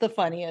 this was the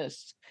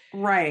funniest.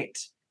 Right.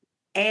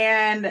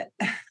 And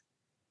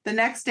the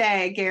next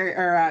day,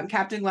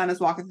 Captain Glenn is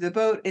walking through the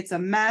boat. It's a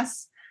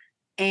mess.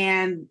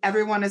 And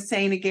everyone is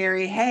saying to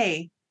Gary,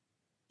 hey,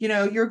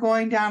 you're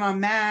going down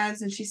on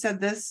Mads. And she said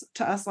this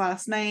to us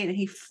last night. And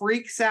he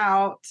freaks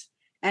out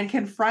and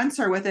confronts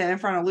her with it in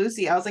front of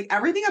Lucy. I was like,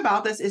 everything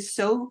about this is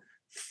so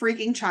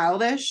freaking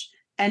childish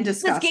and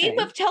disgusting. This game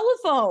of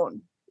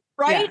telephone,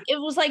 right? Yeah.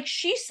 It was like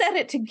she said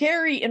it to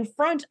Gary in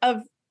front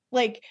of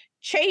like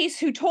Chase,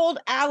 who told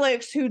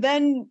Alex, who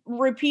then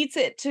repeats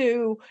it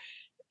to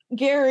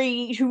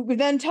Gary, who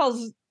then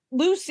tells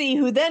Lucy,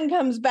 who then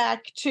comes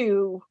back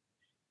to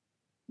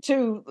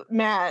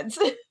Mads.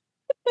 Like,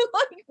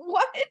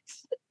 what?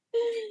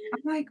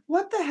 I'm like,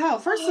 what the hell?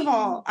 First of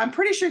all, I'm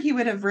pretty sure he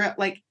would have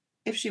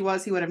if she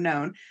was, he would have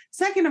known.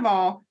 Second of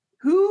all,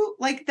 who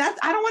like that?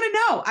 I don't want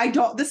to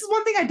know. This is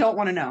one thing I don't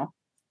want to know.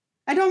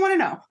 I don't want to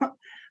know.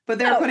 But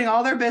they're putting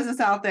all their business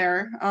out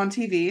there on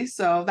TV.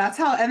 So that's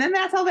how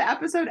the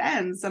episode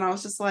ends. And I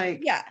was just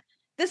like, yeah,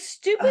 the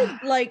stupid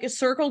like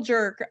circle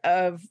jerk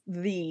of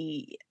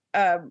the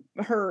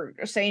her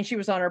saying she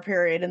was on her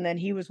period and then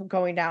he was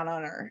going down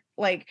on her.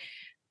 Like,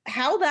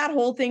 how that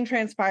whole thing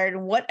transpired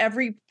and what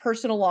every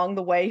person along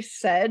the way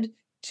said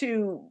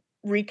to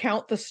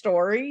recount the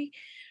story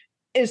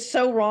is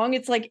so wrong.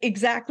 It's like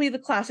exactly the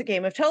classic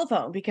game of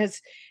telephone, because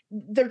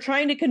they're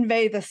trying to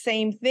convey the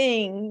same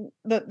thing.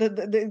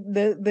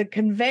 The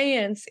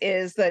conveyance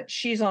is that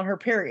she's on her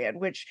period,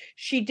 which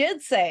she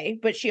did say,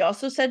 but she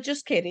also said,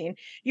 just kidding.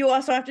 You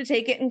also have to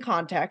take it in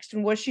context.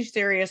 And was she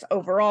serious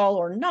overall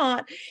or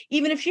not?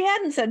 Even if she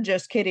hadn't said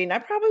just kidding, I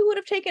probably would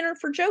have taken her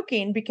for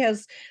joking,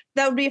 because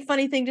that would be a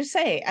funny thing to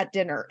say at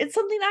dinner. It's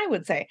something I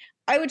would say.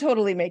 I would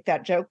totally make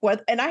that joke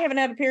and I haven't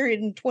had a period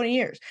in 20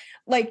 years.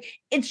 Like,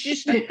 it's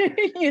just,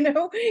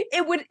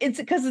 it's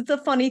because it's a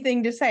funny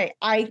thing to say.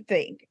 I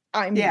think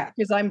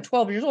because I'm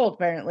 12 years old,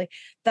 apparently.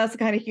 That's the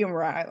kind of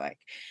humor I like.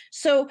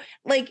 So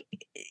like,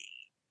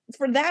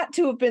 for that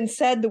to have been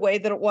said the way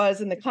that it was,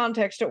 in the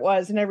context it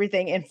was and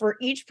everything, and for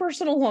each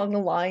person along the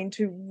line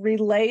to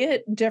relay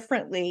it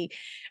differently,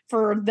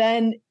 for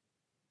then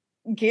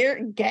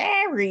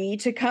Gary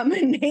to come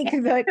and make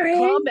that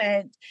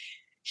comment.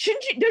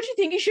 Don't you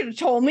think you should have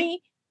told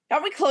me?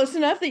 Are we close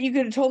enough that you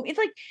could have told me? It's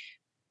like,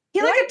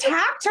 He like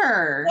attacked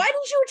her. Why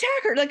did you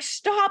attack her? Like,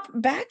 stop,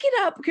 back it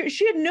up, because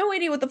she had no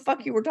idea what the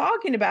fuck you were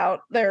talking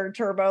about there,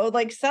 Turbo.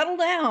 Like, settle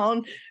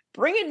down,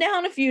 bring it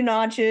down a few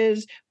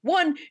notches.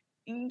 One,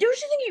 don't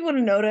you think he would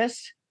have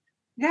noticed?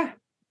 Yeah.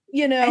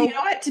 You know, and you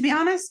know what? To be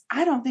honest,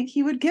 I don't think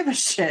he would give a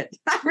shit.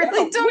 I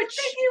really don't think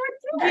he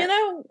would care. You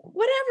know,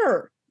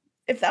 whatever.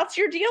 If that's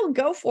your deal,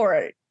 go for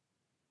it.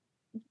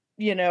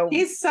 You know,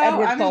 He's so,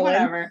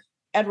 whatever.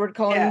 Edward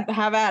Cullen,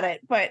 have at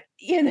it. But,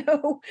 you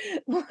know,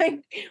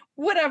 like,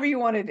 whatever you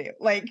want to do.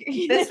 Like,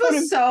 this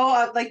was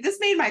so, like, this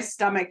made my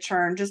stomach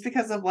churn just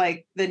because of,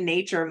 like, the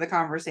nature of the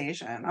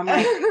conversation. I'm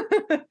like,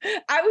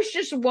 I was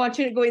just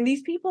watching it going,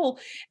 these people,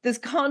 this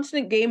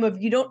constant game of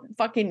you don't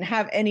fucking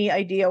have any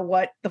idea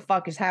what the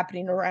fuck is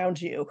happening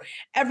around you.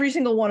 Every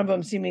single one of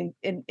them seeming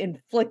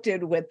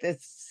inflicted with this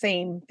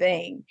same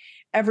thing.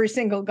 Every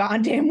single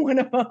goddamn one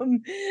of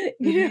them,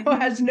 you know,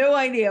 has no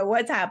idea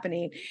what's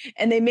happening.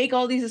 And they make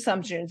all these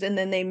assumptions, and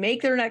then they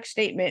make their next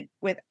statement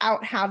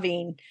without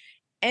having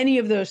any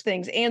of those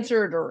things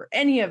answered or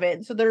any of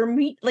it. So they're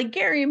like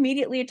Gary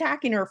immediately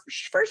attacking her.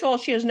 First of all,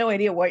 she has no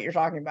idea what you're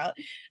talking about.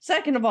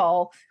 Second of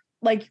all,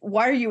 like,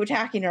 why are you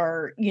attacking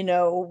her? You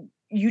know,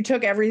 you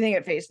took everything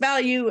at face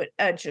value.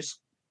 Just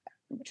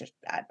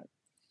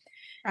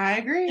I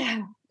agree.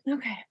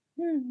 Okay.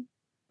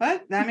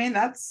 But I mean,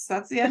 that's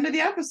the end of the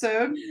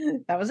episode.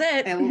 That was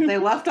it. And they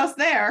left us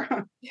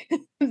there.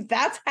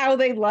 That's how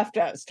they left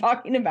us,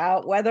 talking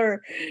about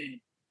whether.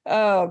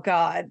 Oh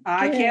God!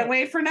 I can't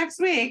wait for next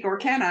week, or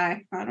can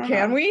I? I don't know.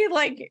 Can we?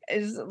 Like,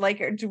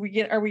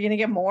 are we gonna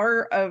get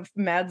more of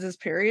Mads's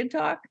period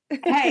talk?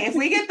 Hey, if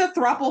we get the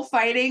throuple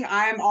fighting,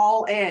 I'm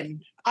all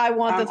in. I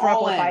want the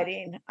throuple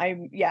fighting. I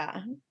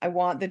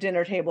want the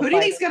dinner table. Who do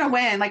you think's gonna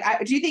win? Like,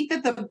 do you think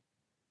that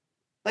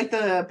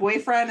the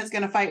boyfriend is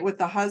gonna fight with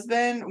the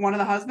husband, one of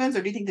the husbands,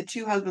 or do you think the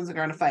two husbands are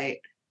gonna fight?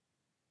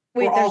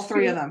 Wait, or all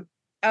three of them?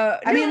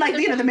 I mean, like,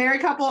 you know, the married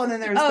couple, and then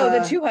there's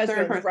the two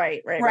husbands,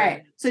 right.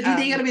 So do you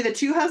think it'll be the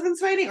two husbands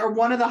fighting, or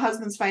one of the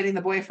husbands fighting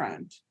the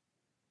boyfriend?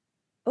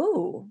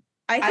 Oh,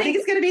 I think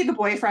it's going to be the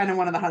boyfriend and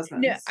one of the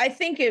husbands. Yeah, I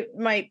think it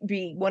might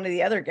be one of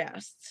the other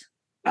guests.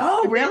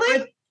 Oh,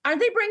 really? Aren't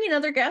they bringing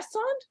other guests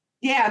on?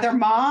 Yeah, their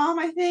mom,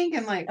 I think,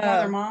 and like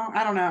their mom.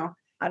 I don't know.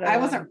 I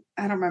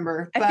don't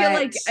remember.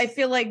 I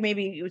feel like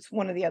maybe it was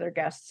one of the other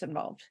guests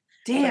involved.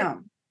 Damn.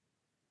 But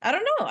I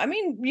don't know. I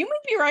mean, you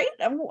might be right.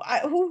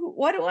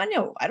 What do I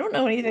know? I don't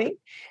know anything.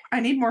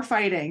 I need more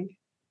fighting.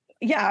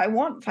 Yeah, I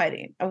want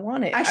fighting. I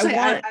want it. Actually,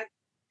 I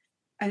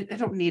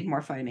don't need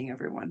more fighting,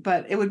 everyone.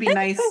 But it would be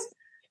nice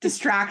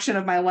distraction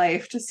of my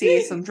life to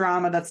see some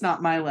drama that's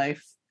not my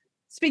life.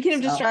 Speaking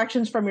of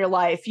distractions from your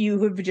life,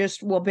 you have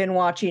just been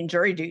watching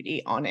Jury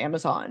Duty on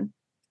Amazon.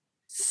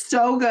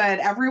 So good.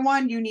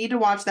 Everyone, you need to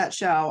watch that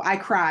show. I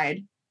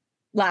cried.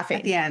 Laughing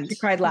at the end. You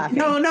cried laughing.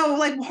 No,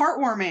 like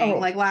heartwarming,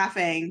 like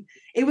laughing.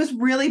 It was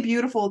really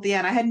beautiful at the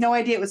end. I had no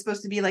idea it was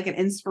supposed to be like an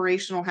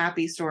inspirational,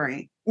 happy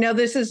story. No,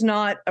 this is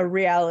not a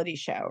reality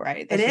show,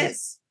 right? It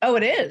is. Oh,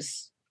 it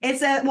is.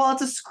 It's a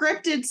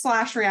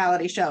scripted /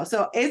 reality show.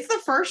 So it's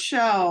the first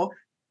show.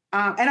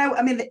 And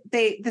I mean,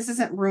 this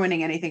isn't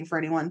ruining anything for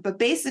anyone, but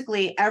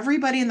basically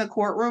everybody in the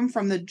courtroom,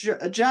 from the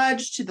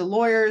judge to the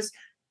lawyers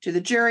to the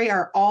jury,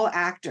 are all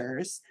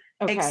actors,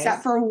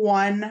 except for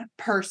one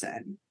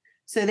person.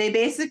 So they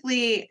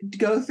basically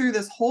go through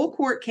this whole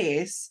court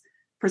case,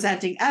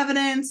 presenting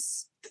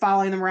evidence,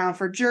 following them around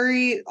for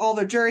all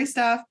the jury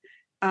stuff.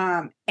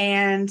 And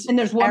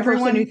there's one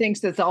person who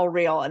thinks it's all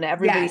real, and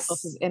everybody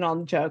else is in on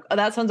the joke. Oh,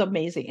 that sounds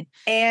amazing.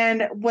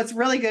 And what's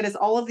really good is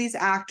all of these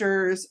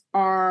actors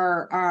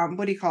are,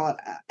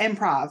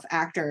 improv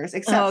actors,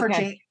 except for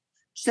James.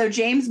 So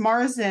James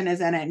Marsden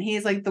is in it, and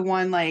he's like the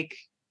one, like,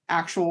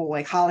 actual,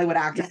 like, Hollywood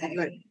actor that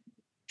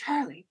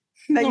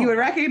you would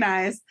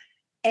recognize.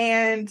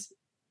 And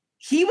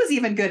he was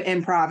even good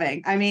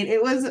improving. I mean,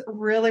 it was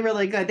really,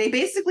 really good. They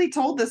basically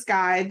told this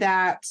guy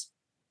that,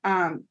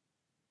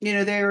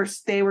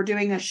 they were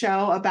doing a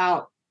show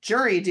about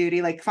jury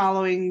duty, like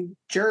following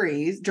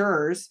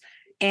jurors,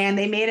 and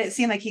they made it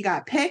seem like he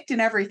got picked and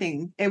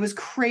everything. It was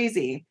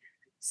crazy.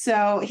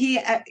 So he,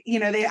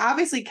 they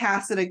obviously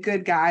casted a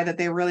good guy that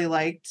they really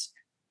liked.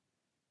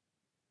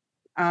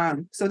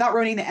 So without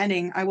ruining the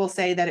ending, I will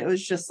say that it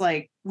was just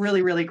like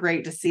really, really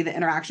great to see the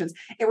interactions.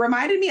 It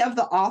reminded me of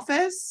The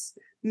Office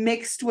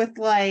mixed with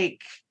like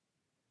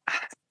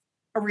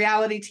a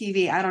reality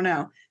TV. I don't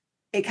know.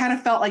 It kind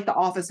of felt like The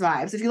Office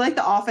vibes. If you like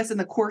The Office and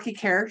the quirky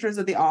characters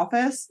of The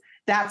Office,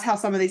 that's how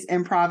some of these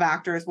improv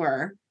actors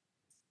were.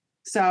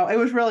 So it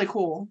was really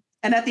cool.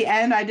 And at the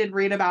end, I did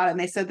read about it, and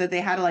they said that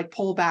they had to like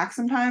pull back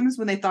sometimes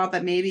when they thought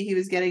that maybe he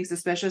was getting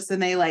suspicious,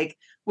 and they like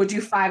would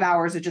do 5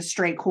 hours of just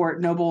straight court,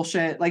 no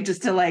bullshit, like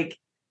just to like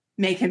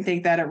make him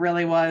think that it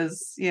really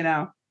was,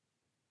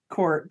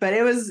 court. But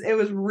it was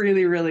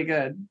really, really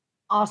good.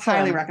 Awesome.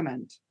 Highly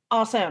recommend.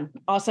 Awesome.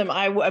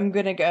 I'm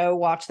going to go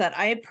watch that.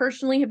 I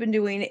personally have been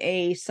doing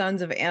a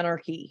Sons of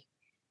Anarchy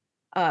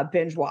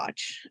binge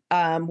watch,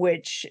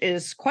 which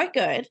is quite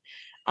good.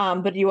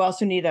 But you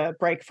also need a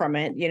break from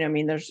it. You know, I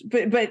mean,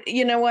 but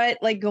you know what?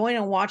 Like going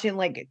and watching,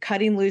 like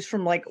cutting loose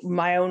from like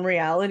my own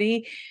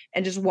reality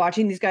and just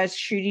watching these guys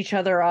shoot each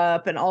other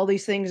up and all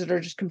these things that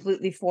are just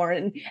completely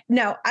foreign.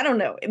 Now, I don't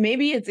know.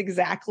 Maybe it's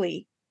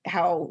exactly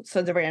how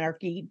Sons of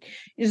Anarchy,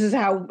 this is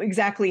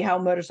exactly how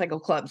motorcycle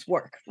clubs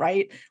work,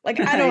 right? Like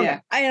I don't Yeah.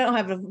 I don't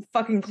have a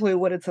fucking clue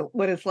what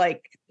it's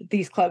like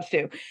these clubs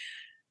do.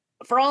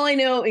 For all I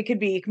know, it could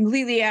be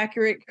completely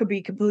accurate, it could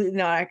be completely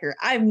not accurate.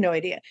 I have no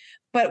idea.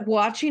 But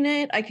watching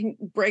it, I can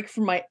break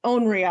from my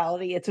own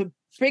reality. It's a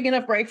big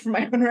enough break from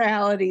my own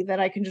reality that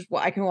I can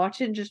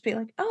watch it and just be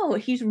like, oh,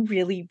 he's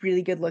really,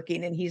 really good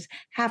looking and he's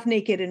half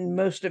naked in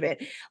most of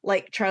it.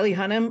 Like Charlie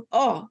Hunnam,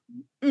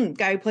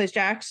 guy who plays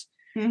Jax.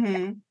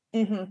 Mm-hmm.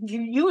 Mm-hmm.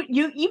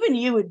 You even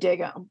you would dig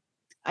him.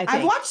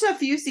 I've watched a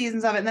few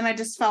seasons of it and then I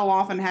just fell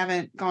off and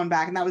haven't gone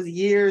back. And that was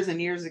years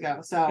and years ago.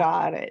 So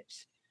got it.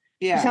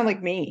 Yeah. You sound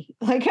like me.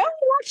 Like I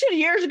watched it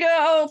years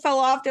ago, fell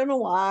off, don't know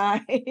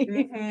why.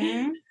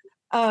 Mm-hmm.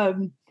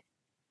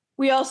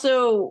 We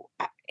also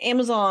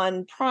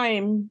Amazon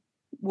Prime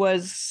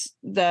carries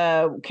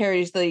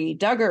the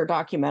Duggar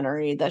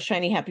documentary, the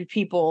Shiny Happy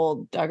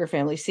People Duggar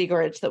Family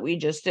Secrets that we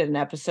just did an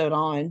episode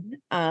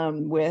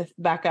on with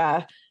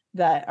Becca,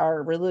 that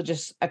our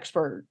religious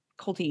expert,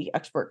 culty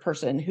expert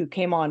person who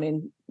came on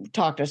and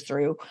talked us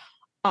through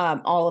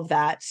all of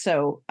that.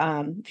 So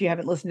if you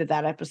haven't listened to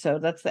that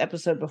episode, that's the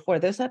episode before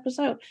this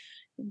episode,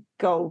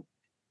 go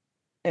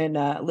and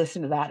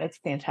listen to that. It's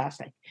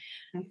fantastic.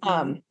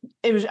 Mm-hmm.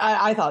 It was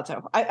I thought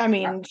so. I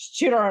mean,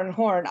 shoot her on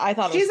horn. I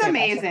thought she's it was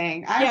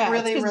amazing. I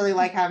really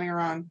like having her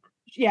on.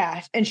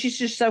 Yeah, and she's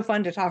just so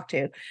fun to talk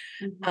to.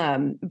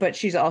 Mm-hmm. But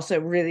she's also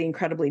really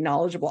incredibly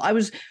knowledgeable. I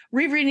was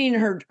rereading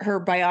her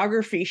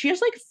biography. She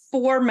has like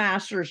 4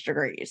 master's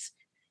degrees.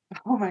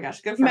 Oh my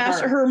gosh, good for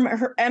her.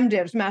 Her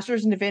MDivs,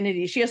 Masters in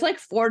Divinity. She has like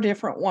 4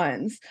 different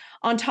ones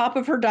on top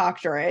of her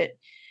doctorate.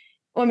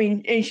 I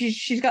mean, and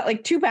she's got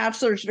like 2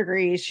 bachelor's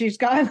degrees. She's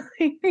got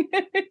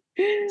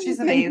she's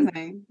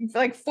amazing.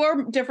 Like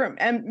 4 different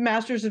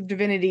Masters of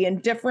Divinity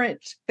and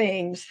different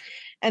things,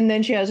 and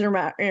then she has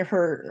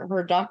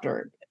her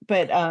doctorate.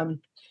 But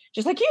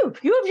just like you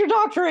have your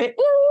doctorate.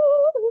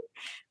 Woo!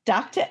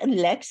 Dr.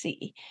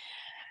 Alexi,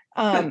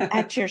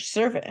 at your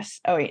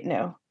service. Oh wait,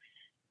 no.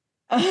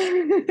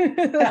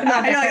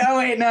 I know, oh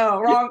wait,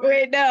 no, wrong.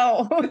 Wait,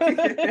 no.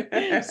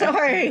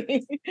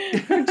 Sorry.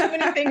 Too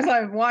many things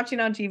I'm watching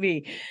on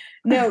TV.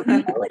 No,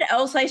 you know what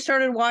else I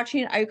started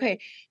watching? Okay,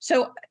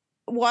 so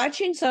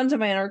watching Sons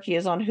of Anarchy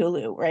is on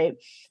Hulu, right?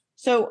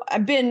 So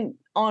I've been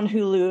on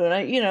Hulu and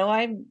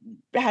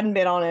I hadn't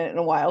been on it in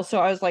a while. So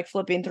I was like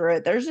flipping through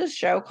it. There's this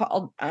show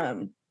called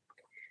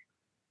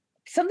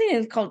something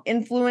is called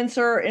Influence,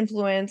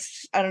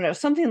 I don't know,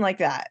 something like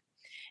that.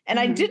 And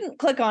I didn't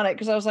click on it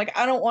because I was like,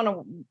 I don't want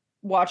to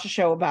watch a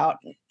show about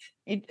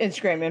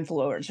Instagram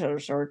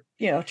influencers or,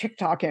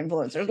 TikTok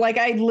influencers. Like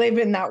I live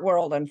in that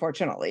world,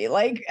 unfortunately,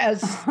 like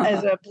as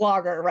a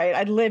blogger, right?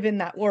 I live in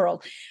that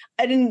world.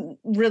 I didn't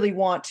really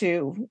want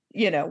to,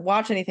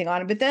 watch anything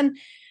on it. But then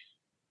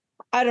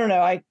I don't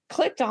know, I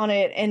clicked on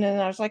it and then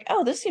I was like,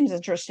 oh, this seems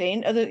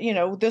interesting.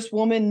 This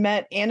woman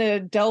met Anna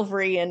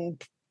Delvey in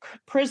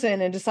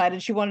prison and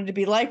decided she wanted to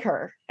be like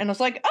her, and I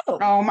was like,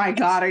 oh my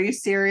god, are you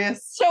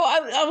serious? So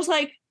I was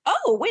like,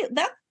 oh wait,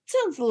 that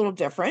sounds a little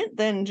different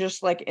than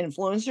just like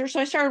influencers. So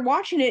I started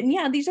watching it, and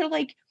yeah, these are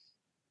like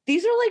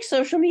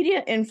social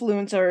media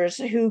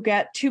influencers who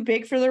get too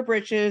big for their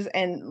britches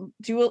and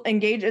do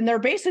engage, and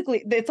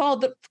it's all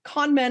the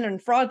con men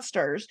and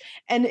fraudsters,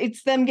 and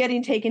it's them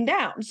getting taken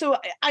down. So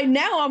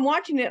I'm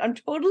watching it, I'm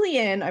totally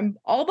in, I'm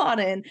all bought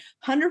in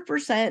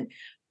 100%.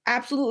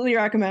 Absolutely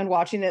recommend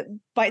watching it.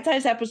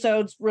 Bite-sized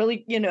episodes,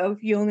 really,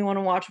 you only want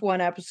to watch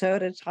one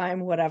episode at a time,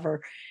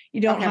 whatever.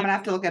 You don't I'm gonna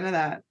have to look into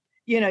that.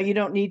 You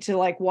don't need to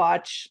like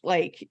watch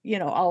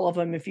all of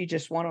them if you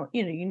just want to,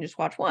 you can just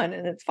watch one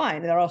and it's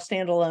fine. They're all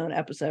standalone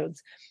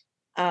episodes.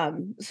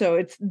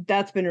 So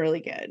that's been really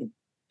good.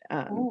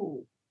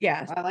 Ooh,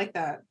 yeah. I like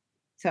that.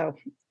 So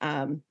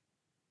I've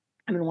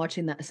been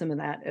watching some of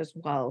that as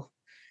well.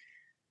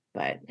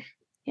 But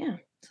yeah,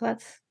 so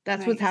that's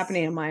nice. What's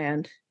happening on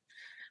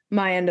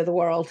my end of the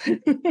world.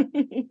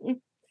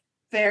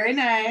 Very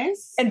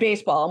nice. And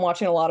baseball. I'm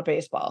watching a lot of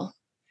baseball.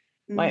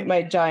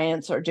 My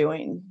Giants are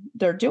doing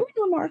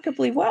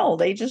remarkably well.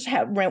 They just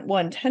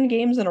won 10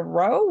 games in a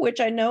row, which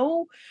I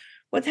know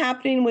what's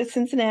happening with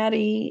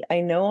Cincinnati.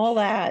 I know all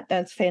that.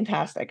 That's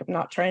fantastic. I'm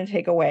not trying to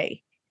take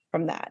away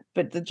from that.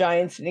 But the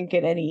Giants didn't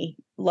get any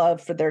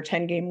love for their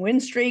 10-game win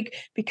streak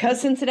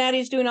because Cincinnati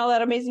is doing all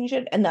that amazing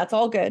shit. And that's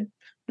all good. I'm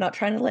not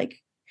trying to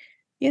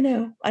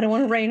I don't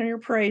want to rain on your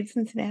parade,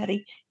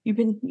 Cincinnati.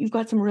 You've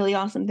got some really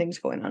awesome things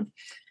going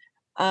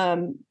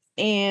on.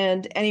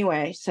 And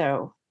anyway,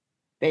 so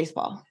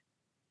baseball.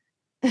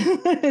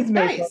 It's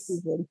nice.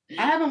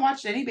 I haven't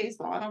watched any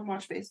baseball. I don't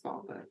watch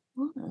baseball, but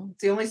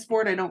it's the only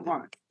sport I don't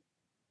watch.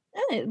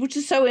 Which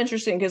is so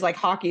interesting because like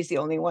hockey's the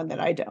only one that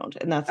I don't.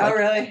 And that's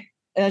really?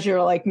 As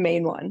your like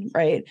main one,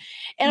 right?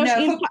 And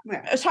No,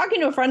 I was talking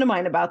to a friend of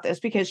mine about this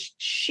because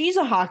she's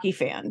a hockey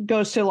fan,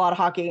 goes to a lot of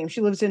hockey games.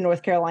 She lives in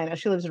North Carolina.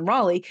 She lives in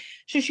Raleigh.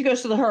 So she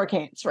goes to the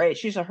Hurricanes, right?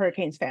 She's a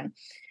Hurricanes fan.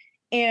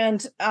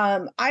 And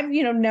I've,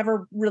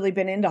 never really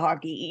been into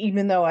hockey,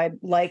 even though I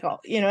like all,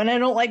 and I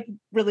don't like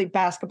really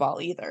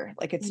basketball either.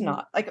 Like it's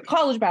not like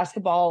college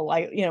basketball,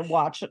 like,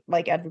 watch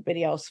like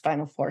everybody else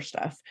Final Four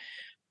stuff.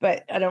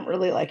 But I don't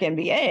really like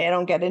NBA. I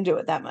don't get into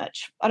it that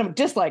much. I don't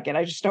dislike it.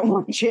 I just don't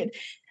watch it.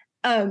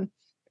 And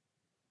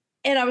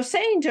I was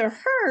saying to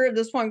her,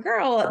 this one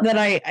girl, that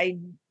I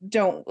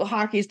don't,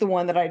 hockey's the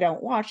one that I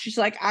don't watch. She's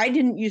like, I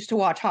didn't used to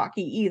watch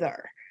hockey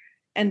either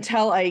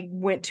until I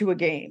went to a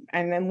game.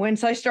 And then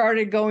once I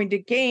started going to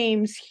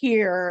games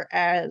here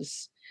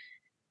as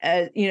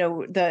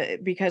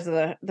because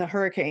of the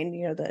hurricane,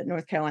 the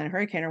North Carolina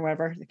hurricane or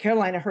whatever, the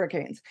Carolina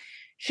Hurricanes.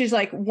 She's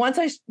like, once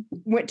I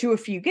went to a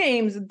few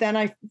games, then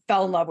I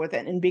fell in love with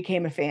it and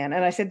became a fan.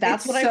 And I said,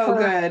 that's what I've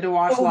heard good to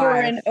watch over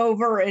live. and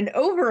over and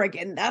over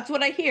again. That's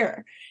what I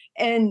hear.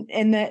 And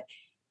that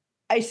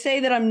I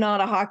say that I'm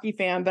not a hockey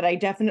fan, but I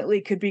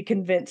definitely could be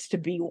convinced to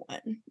be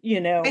one,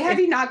 Hey, have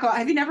you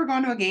never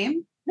gone to a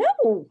game?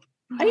 No,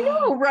 I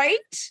know, right?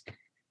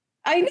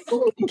 I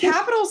know.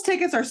 Capitals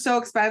tickets are so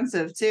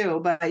expensive too,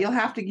 but you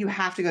have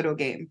to go to a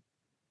game.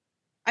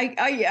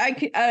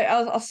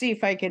 I'll see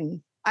if I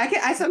can.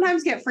 I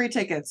sometimes get free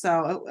tickets,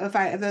 so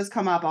if those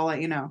come up, I'll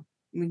let you know.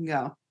 We can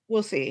go.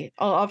 We'll see.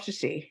 I'll have to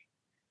see.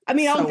 I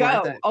mean, I'll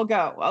go.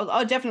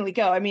 I'll definitely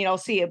go. I mean, I'll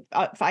see if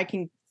I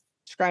can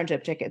scrounge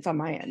up tickets on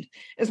my end.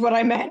 Is what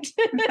I meant.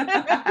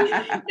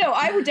 No,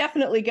 I would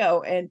definitely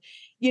go. And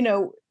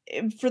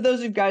for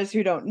those of you guys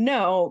who don't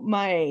know,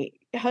 my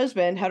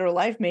husband, hetero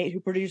life mate, who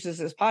produces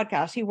this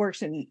podcast, he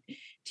works in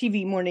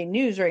TV morning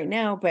news right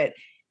now, but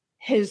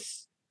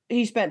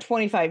he spent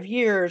 25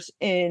 years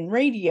in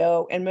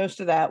radio, and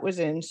most of that was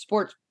in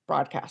sports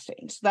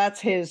broadcasting. So that's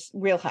his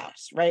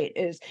wheelhouse, right?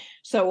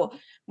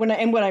 When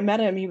I met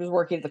him, he was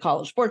working at the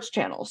college sports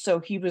channel. So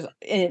he was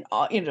in,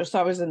 so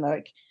I was in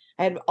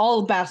I had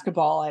all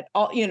basketball,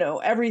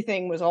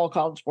 everything was all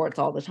college sports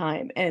all the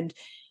time. And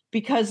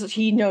because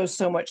he knows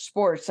so much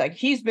sports, like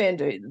he's been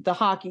to the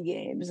hockey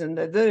games and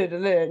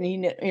and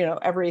he,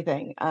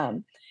 everything.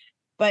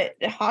 But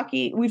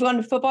hockey, we've gone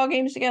to football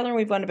games together, and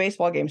we've gone to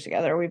baseball games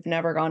together. We've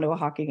never gone to a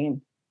hockey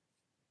game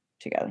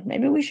together.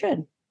 Maybe we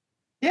should.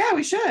 Yeah,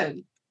 we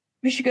should.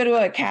 We should go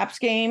to a Caps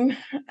game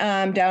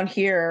down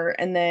here,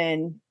 and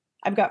then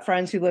I've got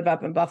friends who live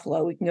up in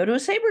Buffalo. We can go to a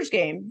Sabres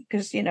game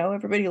because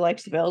everybody who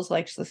likes the Bills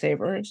likes the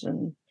Sabres,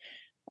 and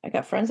I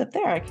got friends up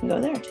there. I can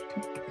go there too.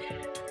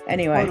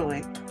 Anyway,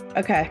 totally.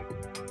 Okay.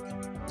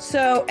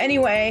 So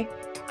anyway,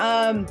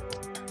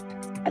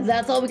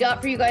 that's all we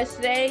got for you guys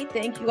today.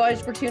 Thank you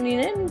guys for tuning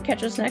in.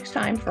 Catch us next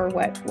time for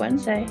Wet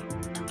Wednesday.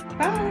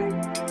 Bye.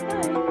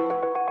 Bye.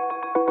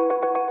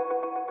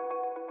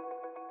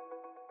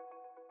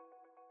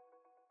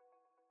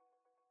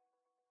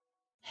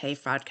 Hey,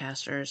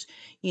 fraudcasters.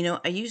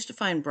 I used to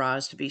find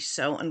bras to be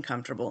so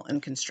uncomfortable and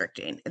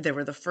constricting. They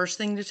were the first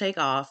thing to take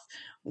off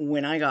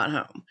when I got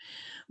home.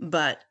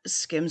 But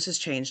Skims has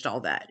changed all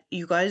that.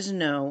 You guys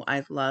know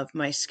I love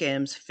my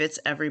Skims Fits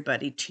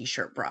Everybody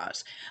t-shirt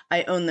bras.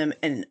 I own them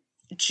in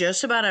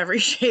just about every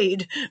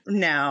shade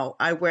now.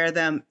 I wear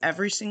them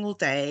every single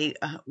day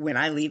when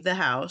I leave the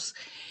house.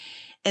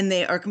 And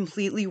they are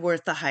completely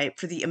worth the hype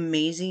for the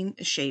amazing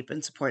shape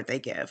and support they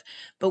give.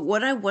 But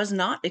what I was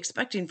not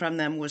expecting from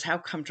them was how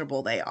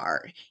comfortable they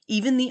are.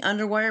 Even the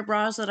underwire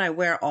bras that I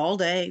wear all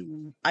day,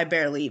 I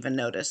barely even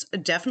notice.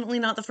 Definitely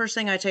not the first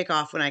thing I take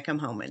off when I come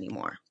home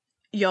anymore.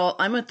 Y'all,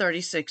 I'm a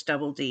 36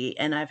 double D,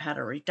 and I've had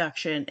a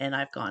reduction, and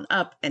I've gone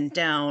up and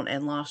down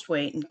and lost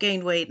weight and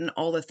gained weight and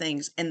all the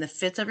things. And the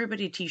Fits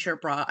Everybody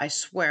t-shirt bra, I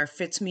swear,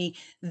 fits me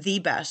the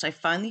best. I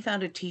finally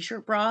found a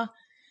t-shirt bra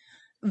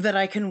that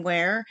I can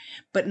wear,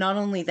 but not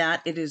only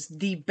that, it is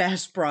the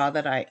best bra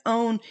that I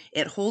own.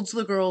 It holds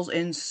the girls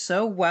in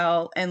so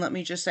well, and let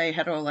me just say,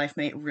 Hetero Life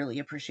Mate really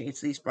appreciates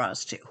these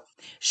bras too.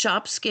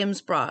 Shop Skims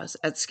bras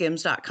at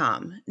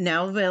skims.com,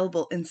 now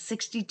available in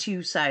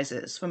 62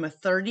 sizes, from a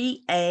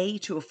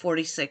 30A to a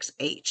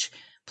 46H.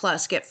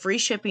 Plus, get free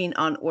shipping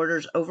on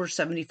orders over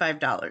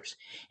 $75.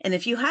 And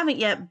if you haven't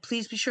yet,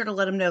 please be sure to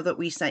let them know that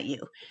we sent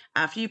you.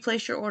 After you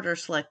place your order,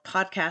 select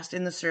podcast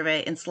in the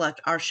survey and select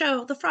our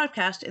show, The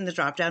Fraudcast, in the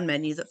drop-down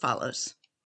menu that follows.